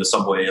walking to the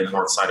subway in the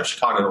north side of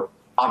Chicago.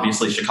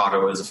 Obviously,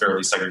 Chicago is a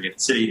fairly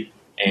segregated city,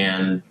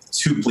 and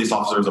 2 police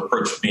officers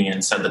approached me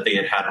and said that they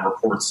had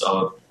reports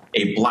of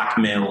a black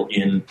male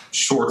in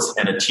shorts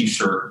and a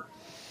T-shirt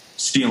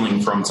stealing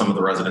from some of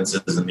the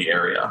residences in the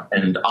area.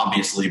 And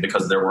obviously,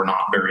 because there were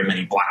not very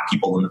many black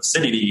people in the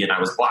vicinity and I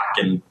was black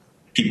in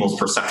people's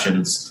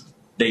perceptions,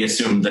 they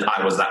assumed that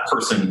I was that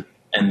person.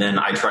 And then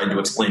I tried to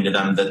explain to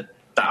them that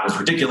that was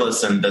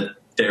ridiculous and that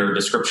their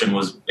description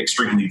was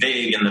extremely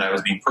vague and that I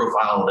was being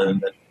profiled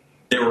and that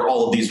there were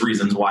all of these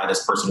reasons why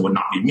this person would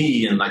not be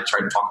me. And I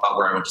tried to talk about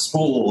where I went to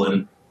school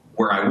and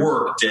where I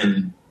worked.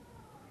 And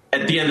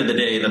at the end of the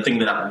day, the thing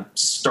that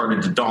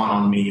started to dawn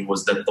on me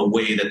was that the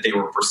way that they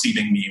were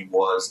perceiving me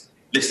was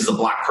this is a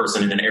black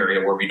person in an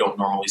area where we don't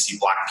normally see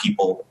black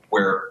people,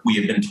 where we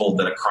have been told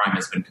that a crime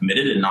has been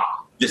committed, and not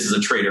this is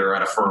a trader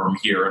at a firm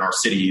here in our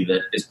city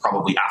that is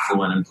probably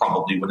affluent and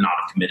probably would not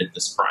have committed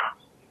this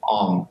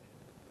crime.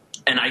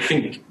 And I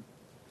think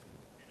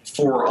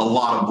for a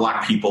lot of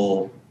black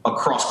people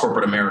across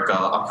corporate America,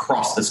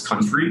 across this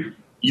country,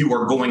 you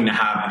are going to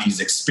have these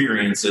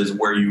experiences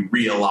where you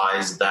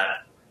realize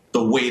that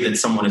the way that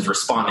someone is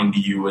responding to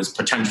you is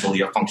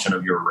potentially a function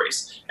of your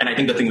race. And I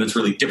think the thing that's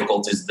really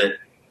difficult is that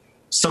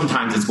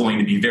sometimes it's going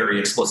to be very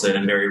explicit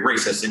and very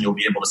racist, and you'll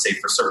be able to say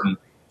for certain,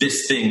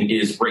 this thing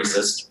is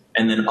racist.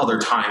 And then other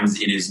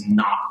times it is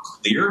not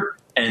clear,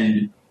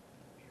 and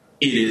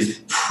it is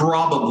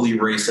probably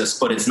racist,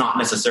 but it's not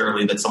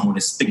necessarily that someone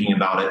is thinking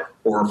about it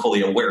or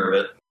fully aware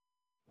of it.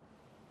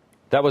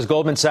 That was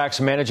Goldman Sachs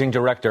Managing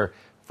Director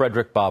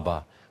Frederick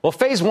Baba. Well,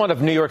 phase one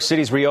of New York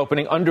City's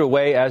reopening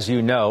underway, as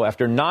you know.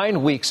 After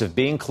 9 weeks of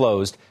being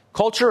closed,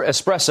 Culture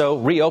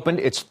Espresso reopened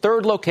its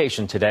third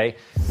location today.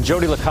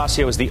 Jody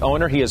Locascio is the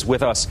owner. He is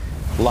with us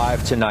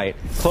live tonight.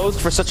 Closed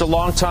for such a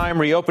long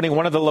time, reopening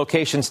one of the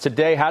locations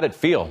today. How'd it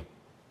feel?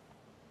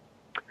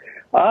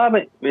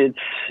 It's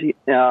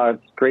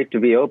great to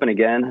be open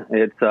again.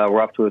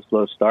 We're off to a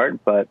slow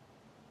start, but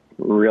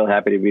we're real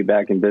happy to be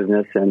back in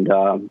business, and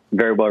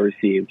very well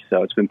received.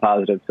 So it's been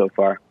positive so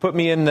far. Put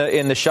me in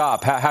the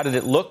shop. How did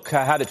it look?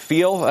 How did it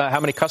feel? How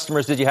many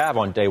customers did you have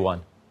on day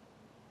one?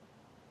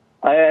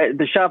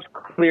 The shop's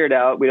cleared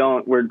out.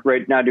 We're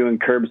right now doing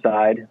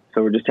curbside,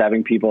 so we're just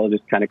having people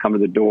just kind of come to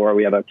the door.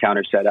 We have a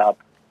counter set up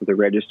with a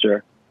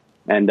register,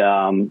 and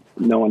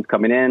no one's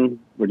coming in.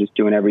 We're just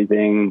doing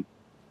everything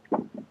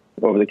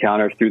over the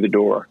counter through the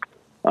door.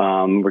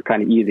 We're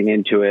kind of easing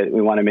into it.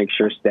 We want to make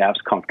sure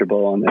staff's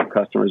comfortable and that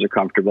customers are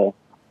comfortable.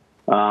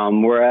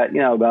 We're at,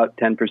 about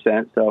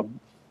 10%. So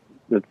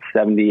that's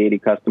 70, 80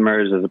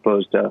 customers as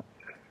opposed to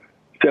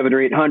 700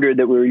 or 800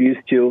 that we were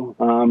used to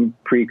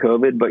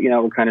pre-COVID. But,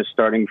 we're kind of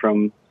starting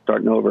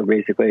over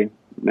basically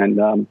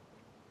and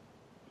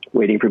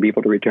waiting for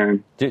people to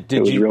return. It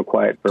was real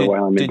quiet for a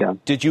while in Midtown.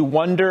 Did you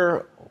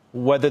wonder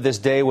whether this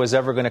day was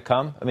ever going to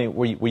come? I mean,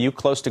 were you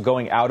close to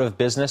going out of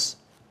business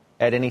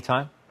at any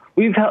time?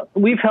 We've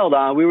held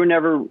on. We were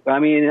never,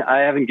 I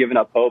haven't given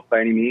up hope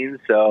by any means,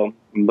 so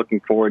I'm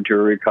looking forward to a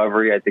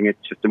recovery. I think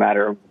it's just a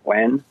matter of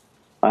when.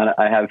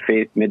 I have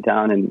faith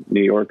Midtown and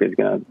New York is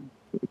going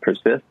to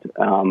persist.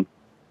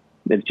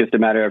 It's just a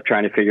matter of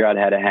trying to figure out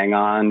how to hang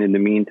on in the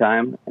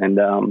meantime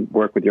and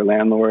work with your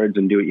landlords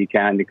and do what you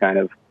can to kind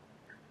of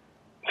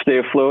stay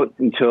afloat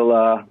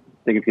until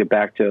things get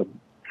back to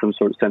some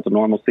sort of sense of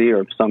normalcy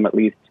or some at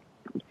least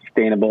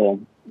sustainable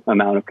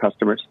amount of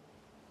customers.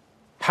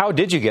 How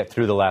did you get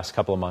through the last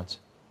couple of months?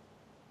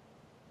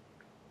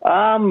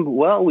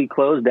 Well, we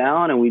closed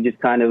down and we just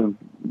held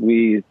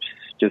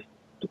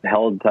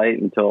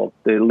tight until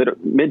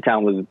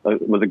Midtown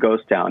was a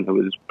ghost town. It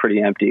was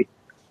pretty empty.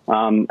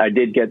 I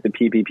did get the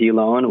PPP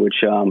loan,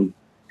 which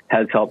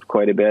has helped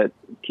quite a bit,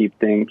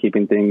 keeping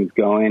things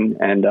going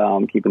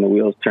and keeping the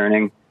wheels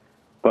turning.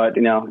 But,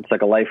 it's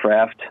like a life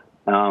raft,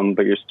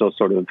 but you're still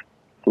sort of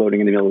floating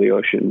in the middle of the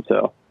ocean.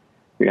 So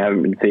you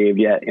haven't been saved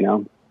yet,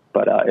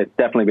 But it's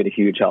definitely been a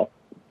huge help.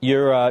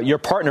 Your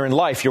partner in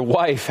life, your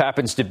wife,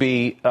 happens to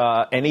be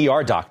an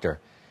ER doctor.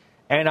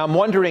 And I'm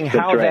wondering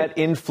how that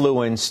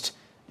influenced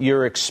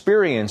your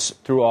experience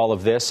through all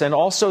of this and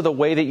also the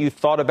way that you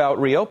thought about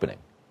reopening.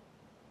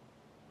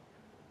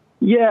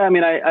 Yeah,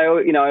 I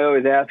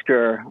always ask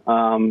her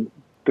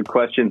the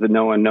questions that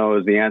no one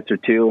knows the answer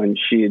to, and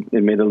she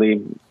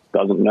admittedly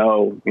doesn't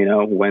know,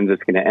 when's this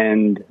going to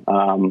end,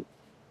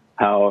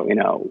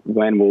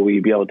 when will we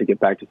be able to get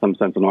back to some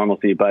sense of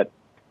normalcy. But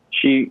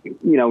she,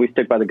 we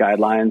stick by the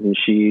guidelines, and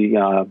she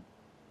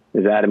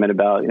is adamant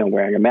about,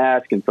 wearing a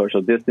mask and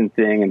social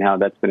distancing and how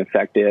that's been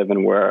effective.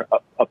 And we're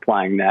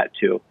applying that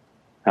to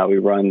how we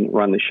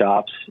run the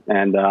shops.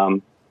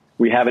 And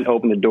we haven't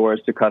opened the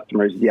doors to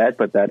customers yet,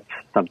 but that's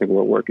something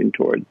we're working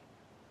towards.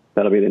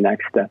 That'll be the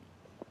next step.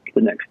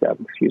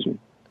 Excuse me.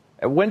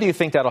 When do you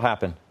think that'll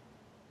happen?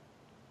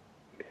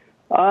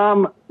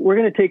 We're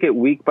going to take it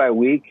week by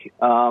week.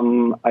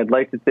 I'd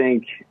like to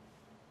think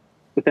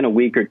within a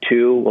week or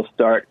two, we'll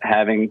start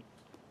having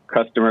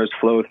customers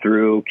flow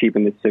through,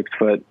 keeping the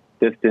 6-foot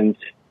distance.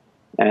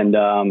 And,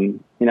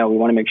 we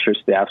want to make sure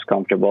staff's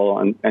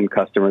comfortable and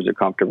customers are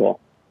comfortable.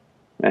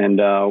 And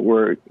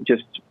we're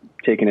just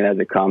taking it as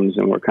it comes.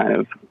 And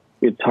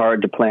it's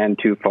hard to plan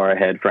too far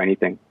ahead for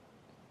anything.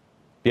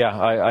 Yeah,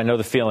 I know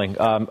the feeling.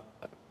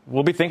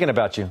 We'll be thinking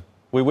about you.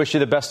 We wish you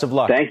the best of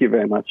luck. Thank you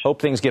very much.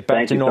 Hope things get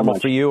back to normal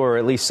for you, or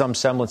at least some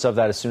semblance of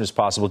that as soon as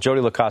possible.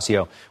 Jody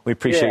Locascio, we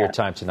appreciate your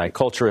time tonight.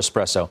 Culture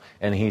Espresso,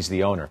 and he's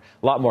the owner.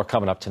 A lot more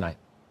coming up tonight.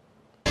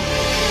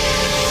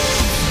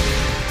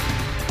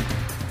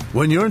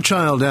 When your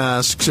child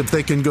asks if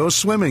they can go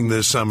swimming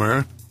this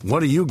summer,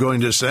 what are you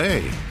going to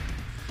say?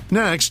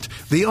 Next,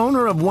 the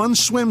owner of one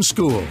swim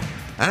school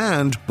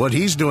and what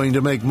he's doing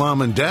to make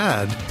mom and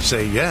dad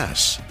say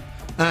yes.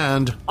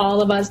 And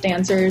all of us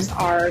dancers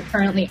are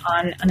currently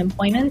on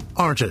unemployment.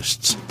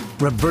 Artists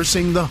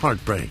reversing the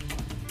heartbreak.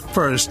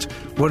 First,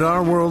 what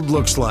our world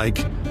looks like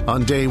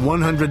on day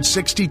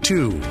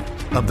 162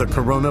 of the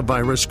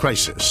coronavirus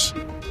crisis.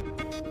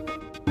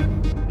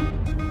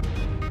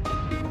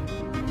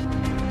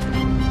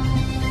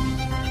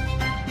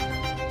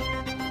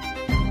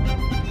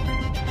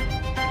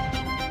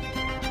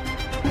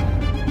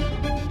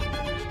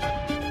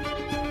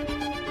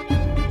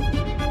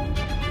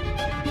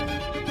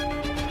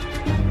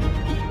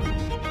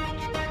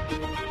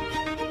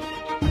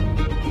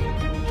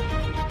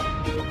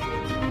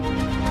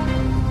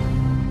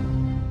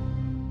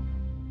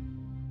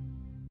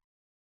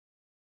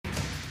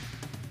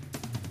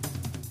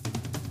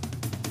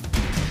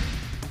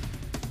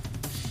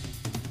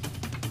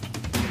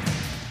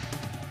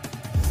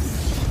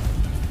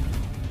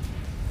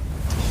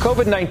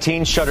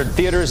 COVID-19 shuttered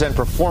theaters and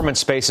performance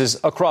spaces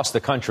across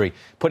the country,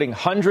 putting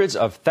hundreds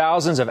of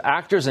thousands of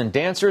actors and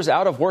dancers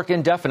out of work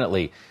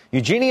indefinitely.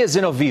 Eugenia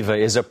Zinovieva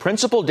is a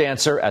principal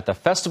dancer at the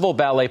Festival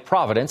Ballet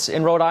Providence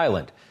in Rhode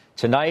Island.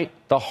 Tonight,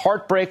 the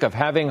heartbreak of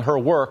having her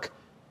work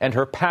and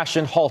her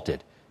passion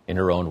halted, in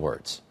her own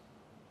words.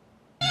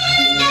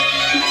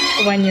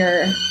 When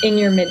you're in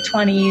your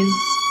mid-20s,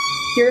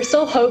 you're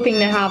still hoping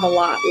to have a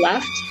lot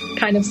left.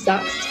 Kind of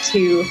sucks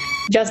to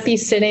just be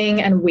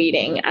sitting and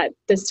waiting at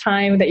this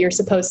time that you're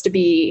supposed to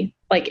be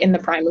like in the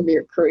prime of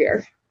your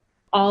career.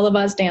 All of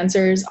us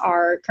dancers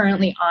are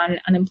currently on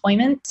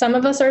unemployment. Some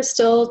of us are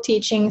still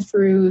teaching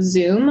through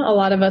Zoom. A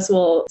lot of us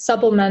will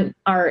supplement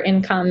our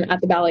income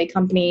at the ballet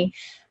company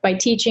by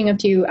teaching a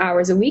few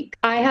hours a week.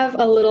 I have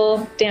a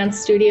little dance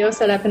studio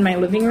set up in my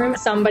living room.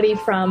 Somebody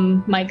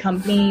from my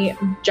company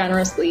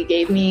generously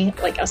gave me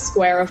like a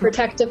square of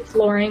protective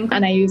flooring,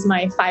 and I use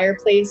my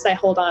fireplace. I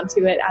hold on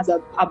to it as a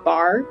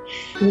bar.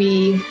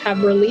 We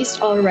have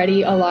released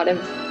already a lot of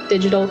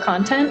digital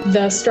content.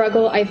 The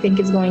struggle, I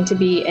think, is going to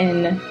be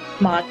in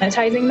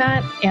monetizing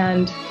that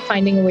and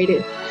finding a way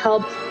to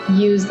help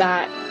use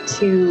that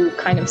to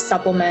kind of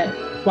supplement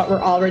what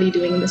we're already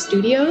doing in the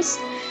studios.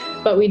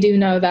 But we do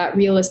know that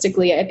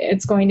realistically,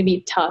 it's going to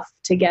be tough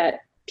to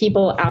get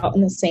people out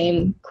in the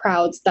same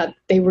crowds that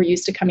they were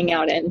used to coming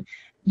out in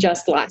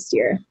just last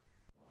year.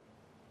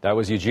 That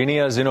was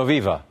Eugenia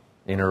Zinovieva,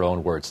 in her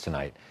own words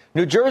tonight.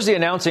 New Jersey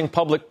announcing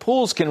public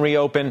pools can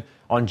reopen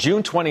on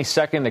June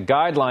 22nd. The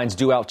guidelines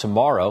due out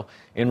tomorrow.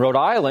 In Rhode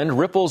Island,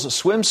 Ripple's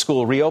swim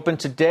school reopened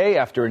today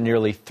after a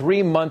nearly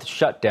 3-month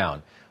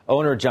shutdown.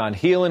 Owner John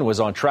Heelan was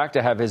on track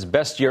to have his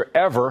best year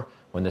ever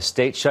when the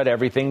state shut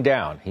everything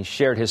down. He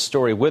shared his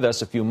story with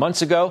us a few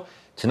months ago.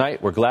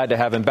 Tonight, we're glad to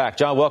have him back.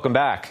 John, welcome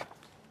back.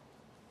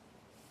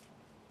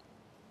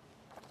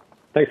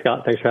 Thanks,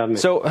 Scott. Thanks for having me.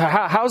 So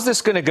how's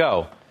this going to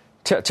go?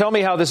 Tell me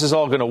how this is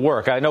all going to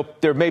work. I know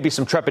there may be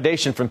some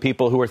trepidation from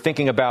people who are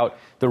thinking about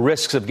the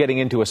risks of getting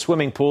into a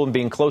swimming pool and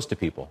being close to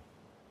people.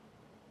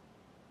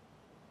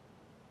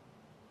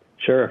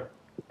 Sure.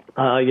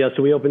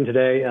 So we opened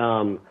today.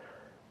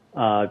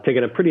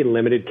 Taking a pretty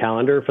limited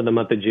calendar for the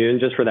month of June.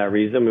 Just for that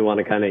reason, we want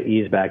to kind of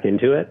ease back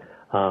into it.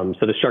 So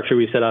the structure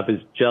we set up is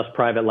just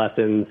private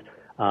lessons,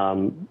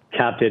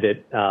 capped it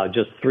at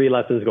just 3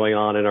 lessons going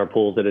on in our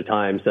pools at a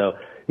time. So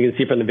you can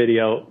see from the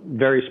video,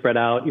 very spread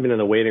out. Even in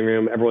the waiting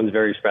room, everyone's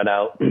very spread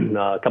out.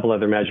 A couple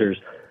other measures,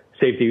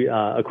 safety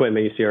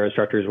equipment. You see our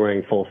instructors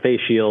wearing full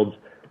face shields,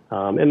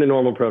 and the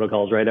normal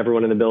protocols, right?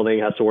 Everyone in the building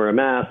has to wear a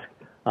mask,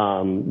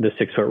 the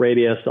 6-foot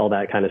radius, all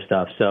that kind of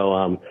stuff.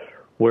 So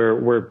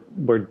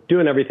We're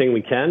doing everything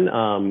we can,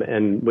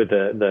 and with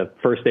the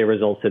first day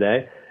results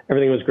today,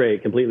 everything was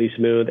great, completely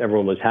smooth.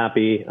 Everyone was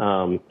happy.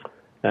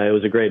 It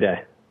was a great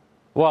day.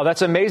 Wow,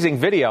 that's amazing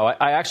video.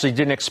 I actually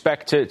didn't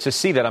expect to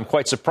see that. I'm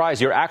quite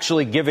surprised. You're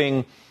actually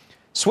giving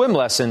swim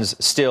lessons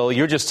still.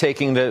 You're just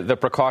taking the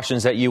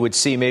precautions that you would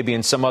see maybe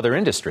in some other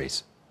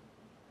industries.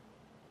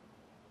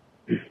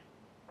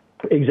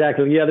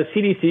 Exactly. Yeah, the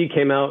CDC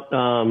came out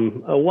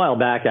a while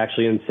back,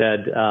 actually, and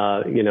said,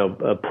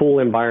 a pool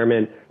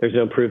environment, there's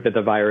no proof that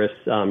the virus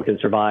can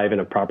survive in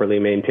a properly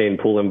maintained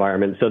pool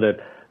environment. So that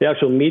the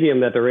actual medium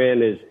that they're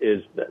in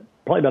is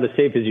probably about as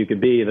safe as you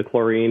could be. The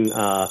chlorine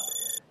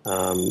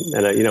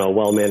and a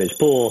well-managed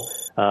pool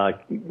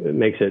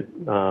makes it,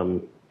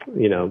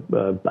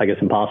 I guess,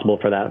 impossible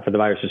for the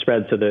virus to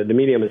spread. So the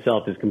medium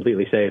itself is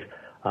completely safe.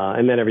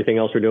 And then everything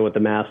else we're doing with the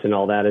masks and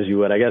all that, as you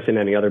would, I guess, in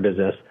any other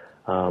business.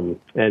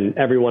 And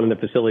everyone in the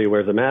facility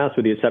wears a mask,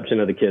 with the exception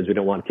of the kids. We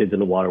don't want kids in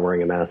the water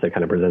wearing a mask. That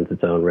kind of presents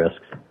its own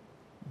risks.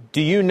 Do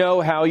you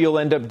know how you'll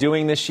end up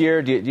doing this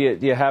year? Do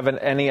you have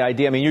any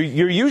idea? I mean,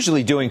 you're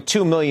usually doing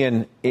 $2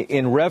 million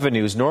in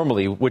revenues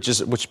normally, which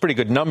is a pretty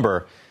good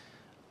number.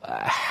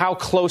 How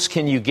close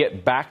can you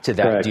get back to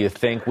that? Correct. Do you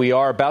think? We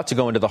are about to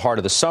go into the heart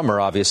of the summer,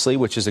 obviously,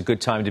 which is a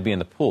good time to be in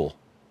the pool.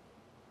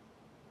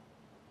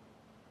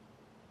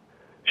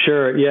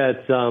 Sure. Yeah,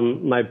 it's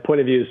my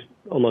point of view is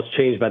almost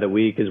changed by the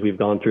week as we've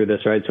gone through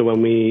this, right? So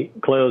when we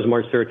closed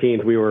March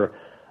 13th, we were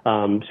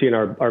seeing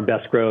our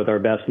best growth, our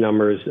best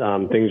numbers.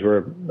 Things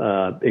were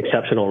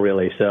exceptional,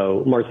 really.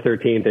 So March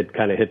 13th, it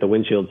kind of hit the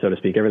windshield, so to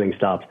speak. Everything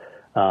stopped.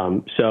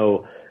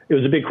 So it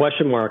was a big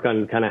question mark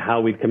on kind of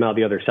how we'd come out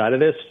the other side of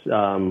this.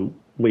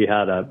 we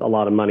had a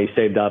lot of money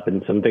saved up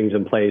and some things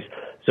in place.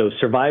 So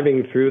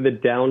surviving through the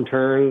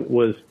downturn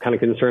was kind of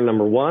concern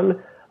number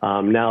one.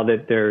 Now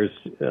that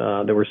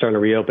that we're starting to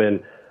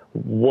reopen,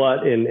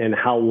 what and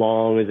how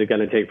long is it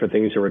going to take for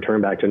things to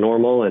return back to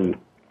normal, and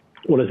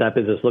what does that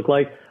business look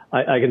like?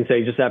 I can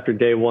say just after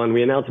day one,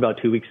 we announced about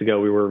 2 weeks ago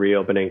we were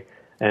reopening,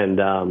 and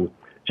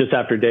just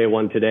after day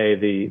one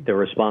today, the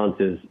response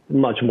is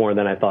much more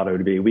than I thought it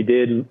would be. We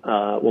did,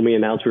 when we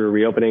announced we were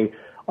reopening,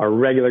 our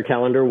regular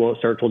calendar won't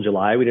start till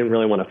July. We didn't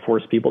really want to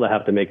force people to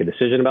have to make a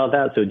decision about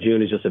that. So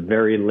June is just a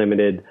very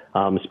limited,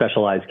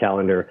 specialized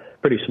calendar,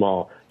 pretty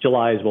small.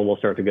 July is when we'll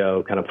start to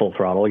go kind of full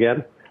throttle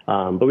again.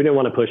 But we didn't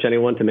want to push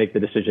anyone to make the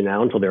decision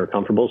now until they were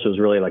comfortable. So it was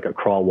really like a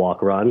crawl,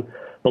 walk, run.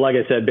 But like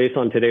I said, based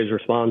on today's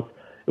response,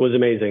 it was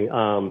amazing.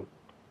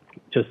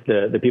 Just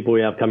the people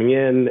we have coming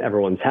in,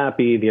 everyone's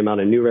happy, the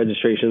amount of new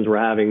registrations we're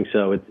having.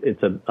 So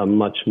it's a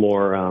much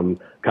more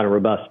kind of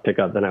robust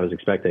pickup than I was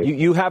expecting.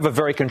 You have a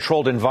very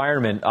controlled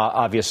environment,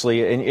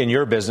 obviously, in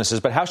your businesses.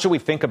 But how should we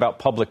think about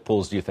public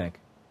pools, do you think?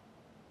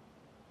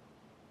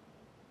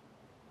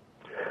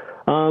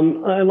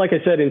 Like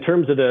I said, in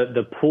terms of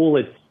the pool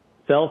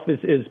itself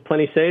is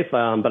plenty safe,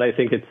 but I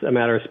think it's a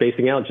matter of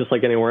spacing out, just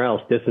like anywhere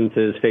else.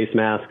 Distances, face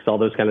masks, all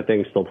those kind of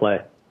things still play.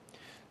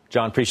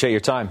 John, appreciate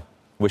your time.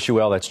 Wish you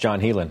well. That's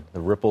John Heelan, the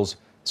Ripples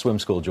Swim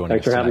School, joining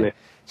us tonight. Thanks for having me.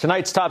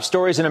 Tonight's top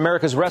stories in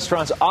America's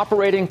restaurants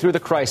operating through the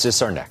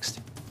crisis are next.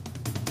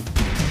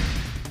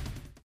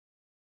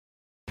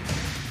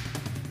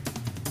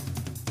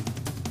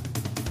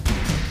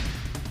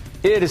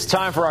 It is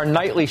time for our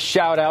nightly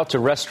shout out to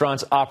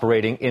restaurants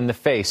operating in the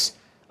face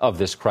of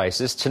this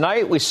crisis.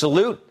 Tonight, we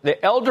salute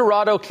the El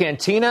Dorado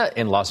Cantina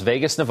in Las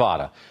Vegas,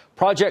 Nevada,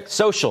 Project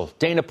Social,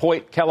 Dana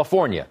Point,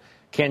 California,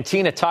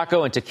 Cantina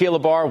Taco and Tequila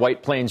Bar,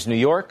 White Plains, New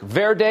York,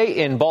 Verde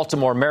in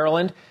Baltimore,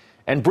 Maryland,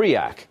 and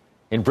Briac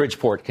in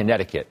Bridgeport,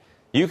 Connecticut.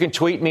 You can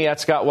tweet me at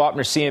Scott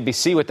Wapner,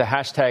 CNBC, with the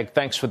hashtag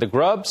Thanks for the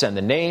Grubs and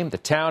the name, the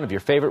town of your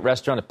favorite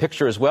restaurant, a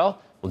picture as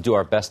well. We'll do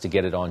our best to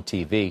get it on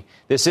TV.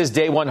 This is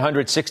day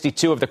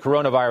 162 of the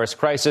coronavirus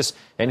crisis,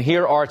 and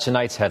here are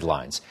tonight's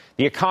headlines.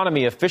 The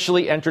economy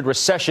officially entered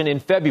recession in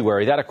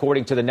February, that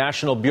according to the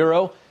National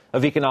Bureau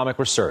of Economic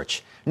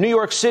Research. New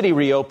York City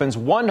reopens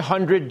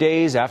 100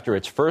 days after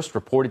its first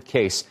reported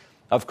case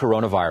of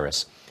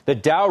coronavirus. The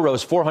Dow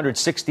rose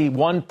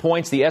 461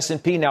 points. The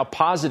S&P now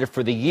positive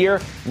for the year.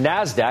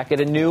 NASDAQ at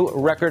a new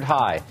record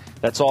high.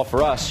 That's all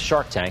for us.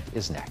 Shark Tank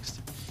is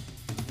next.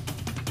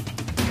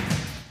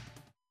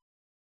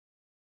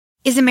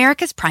 Is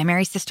America's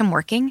primary system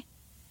working?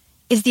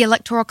 Is the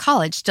Electoral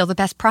College still the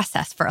best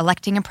process for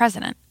electing a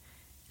president?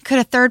 Could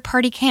a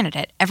third-party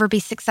candidate ever be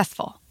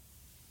successful?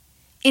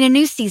 In a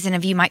new season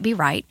of You Might Be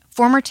Right,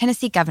 former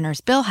Tennessee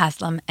governors Bill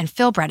Haslam and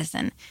Phil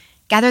Bredesen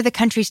gather the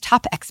country's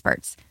top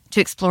experts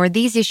to explore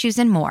these issues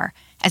and more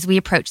as we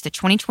approach the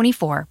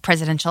 2024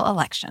 presidential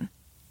election.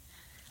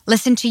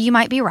 Listen to You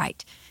Might Be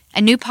Right,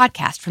 a new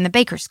podcast from the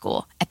Baker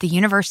School at the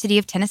University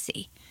of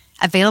Tennessee,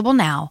 available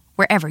now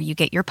wherever you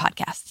get your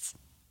podcasts.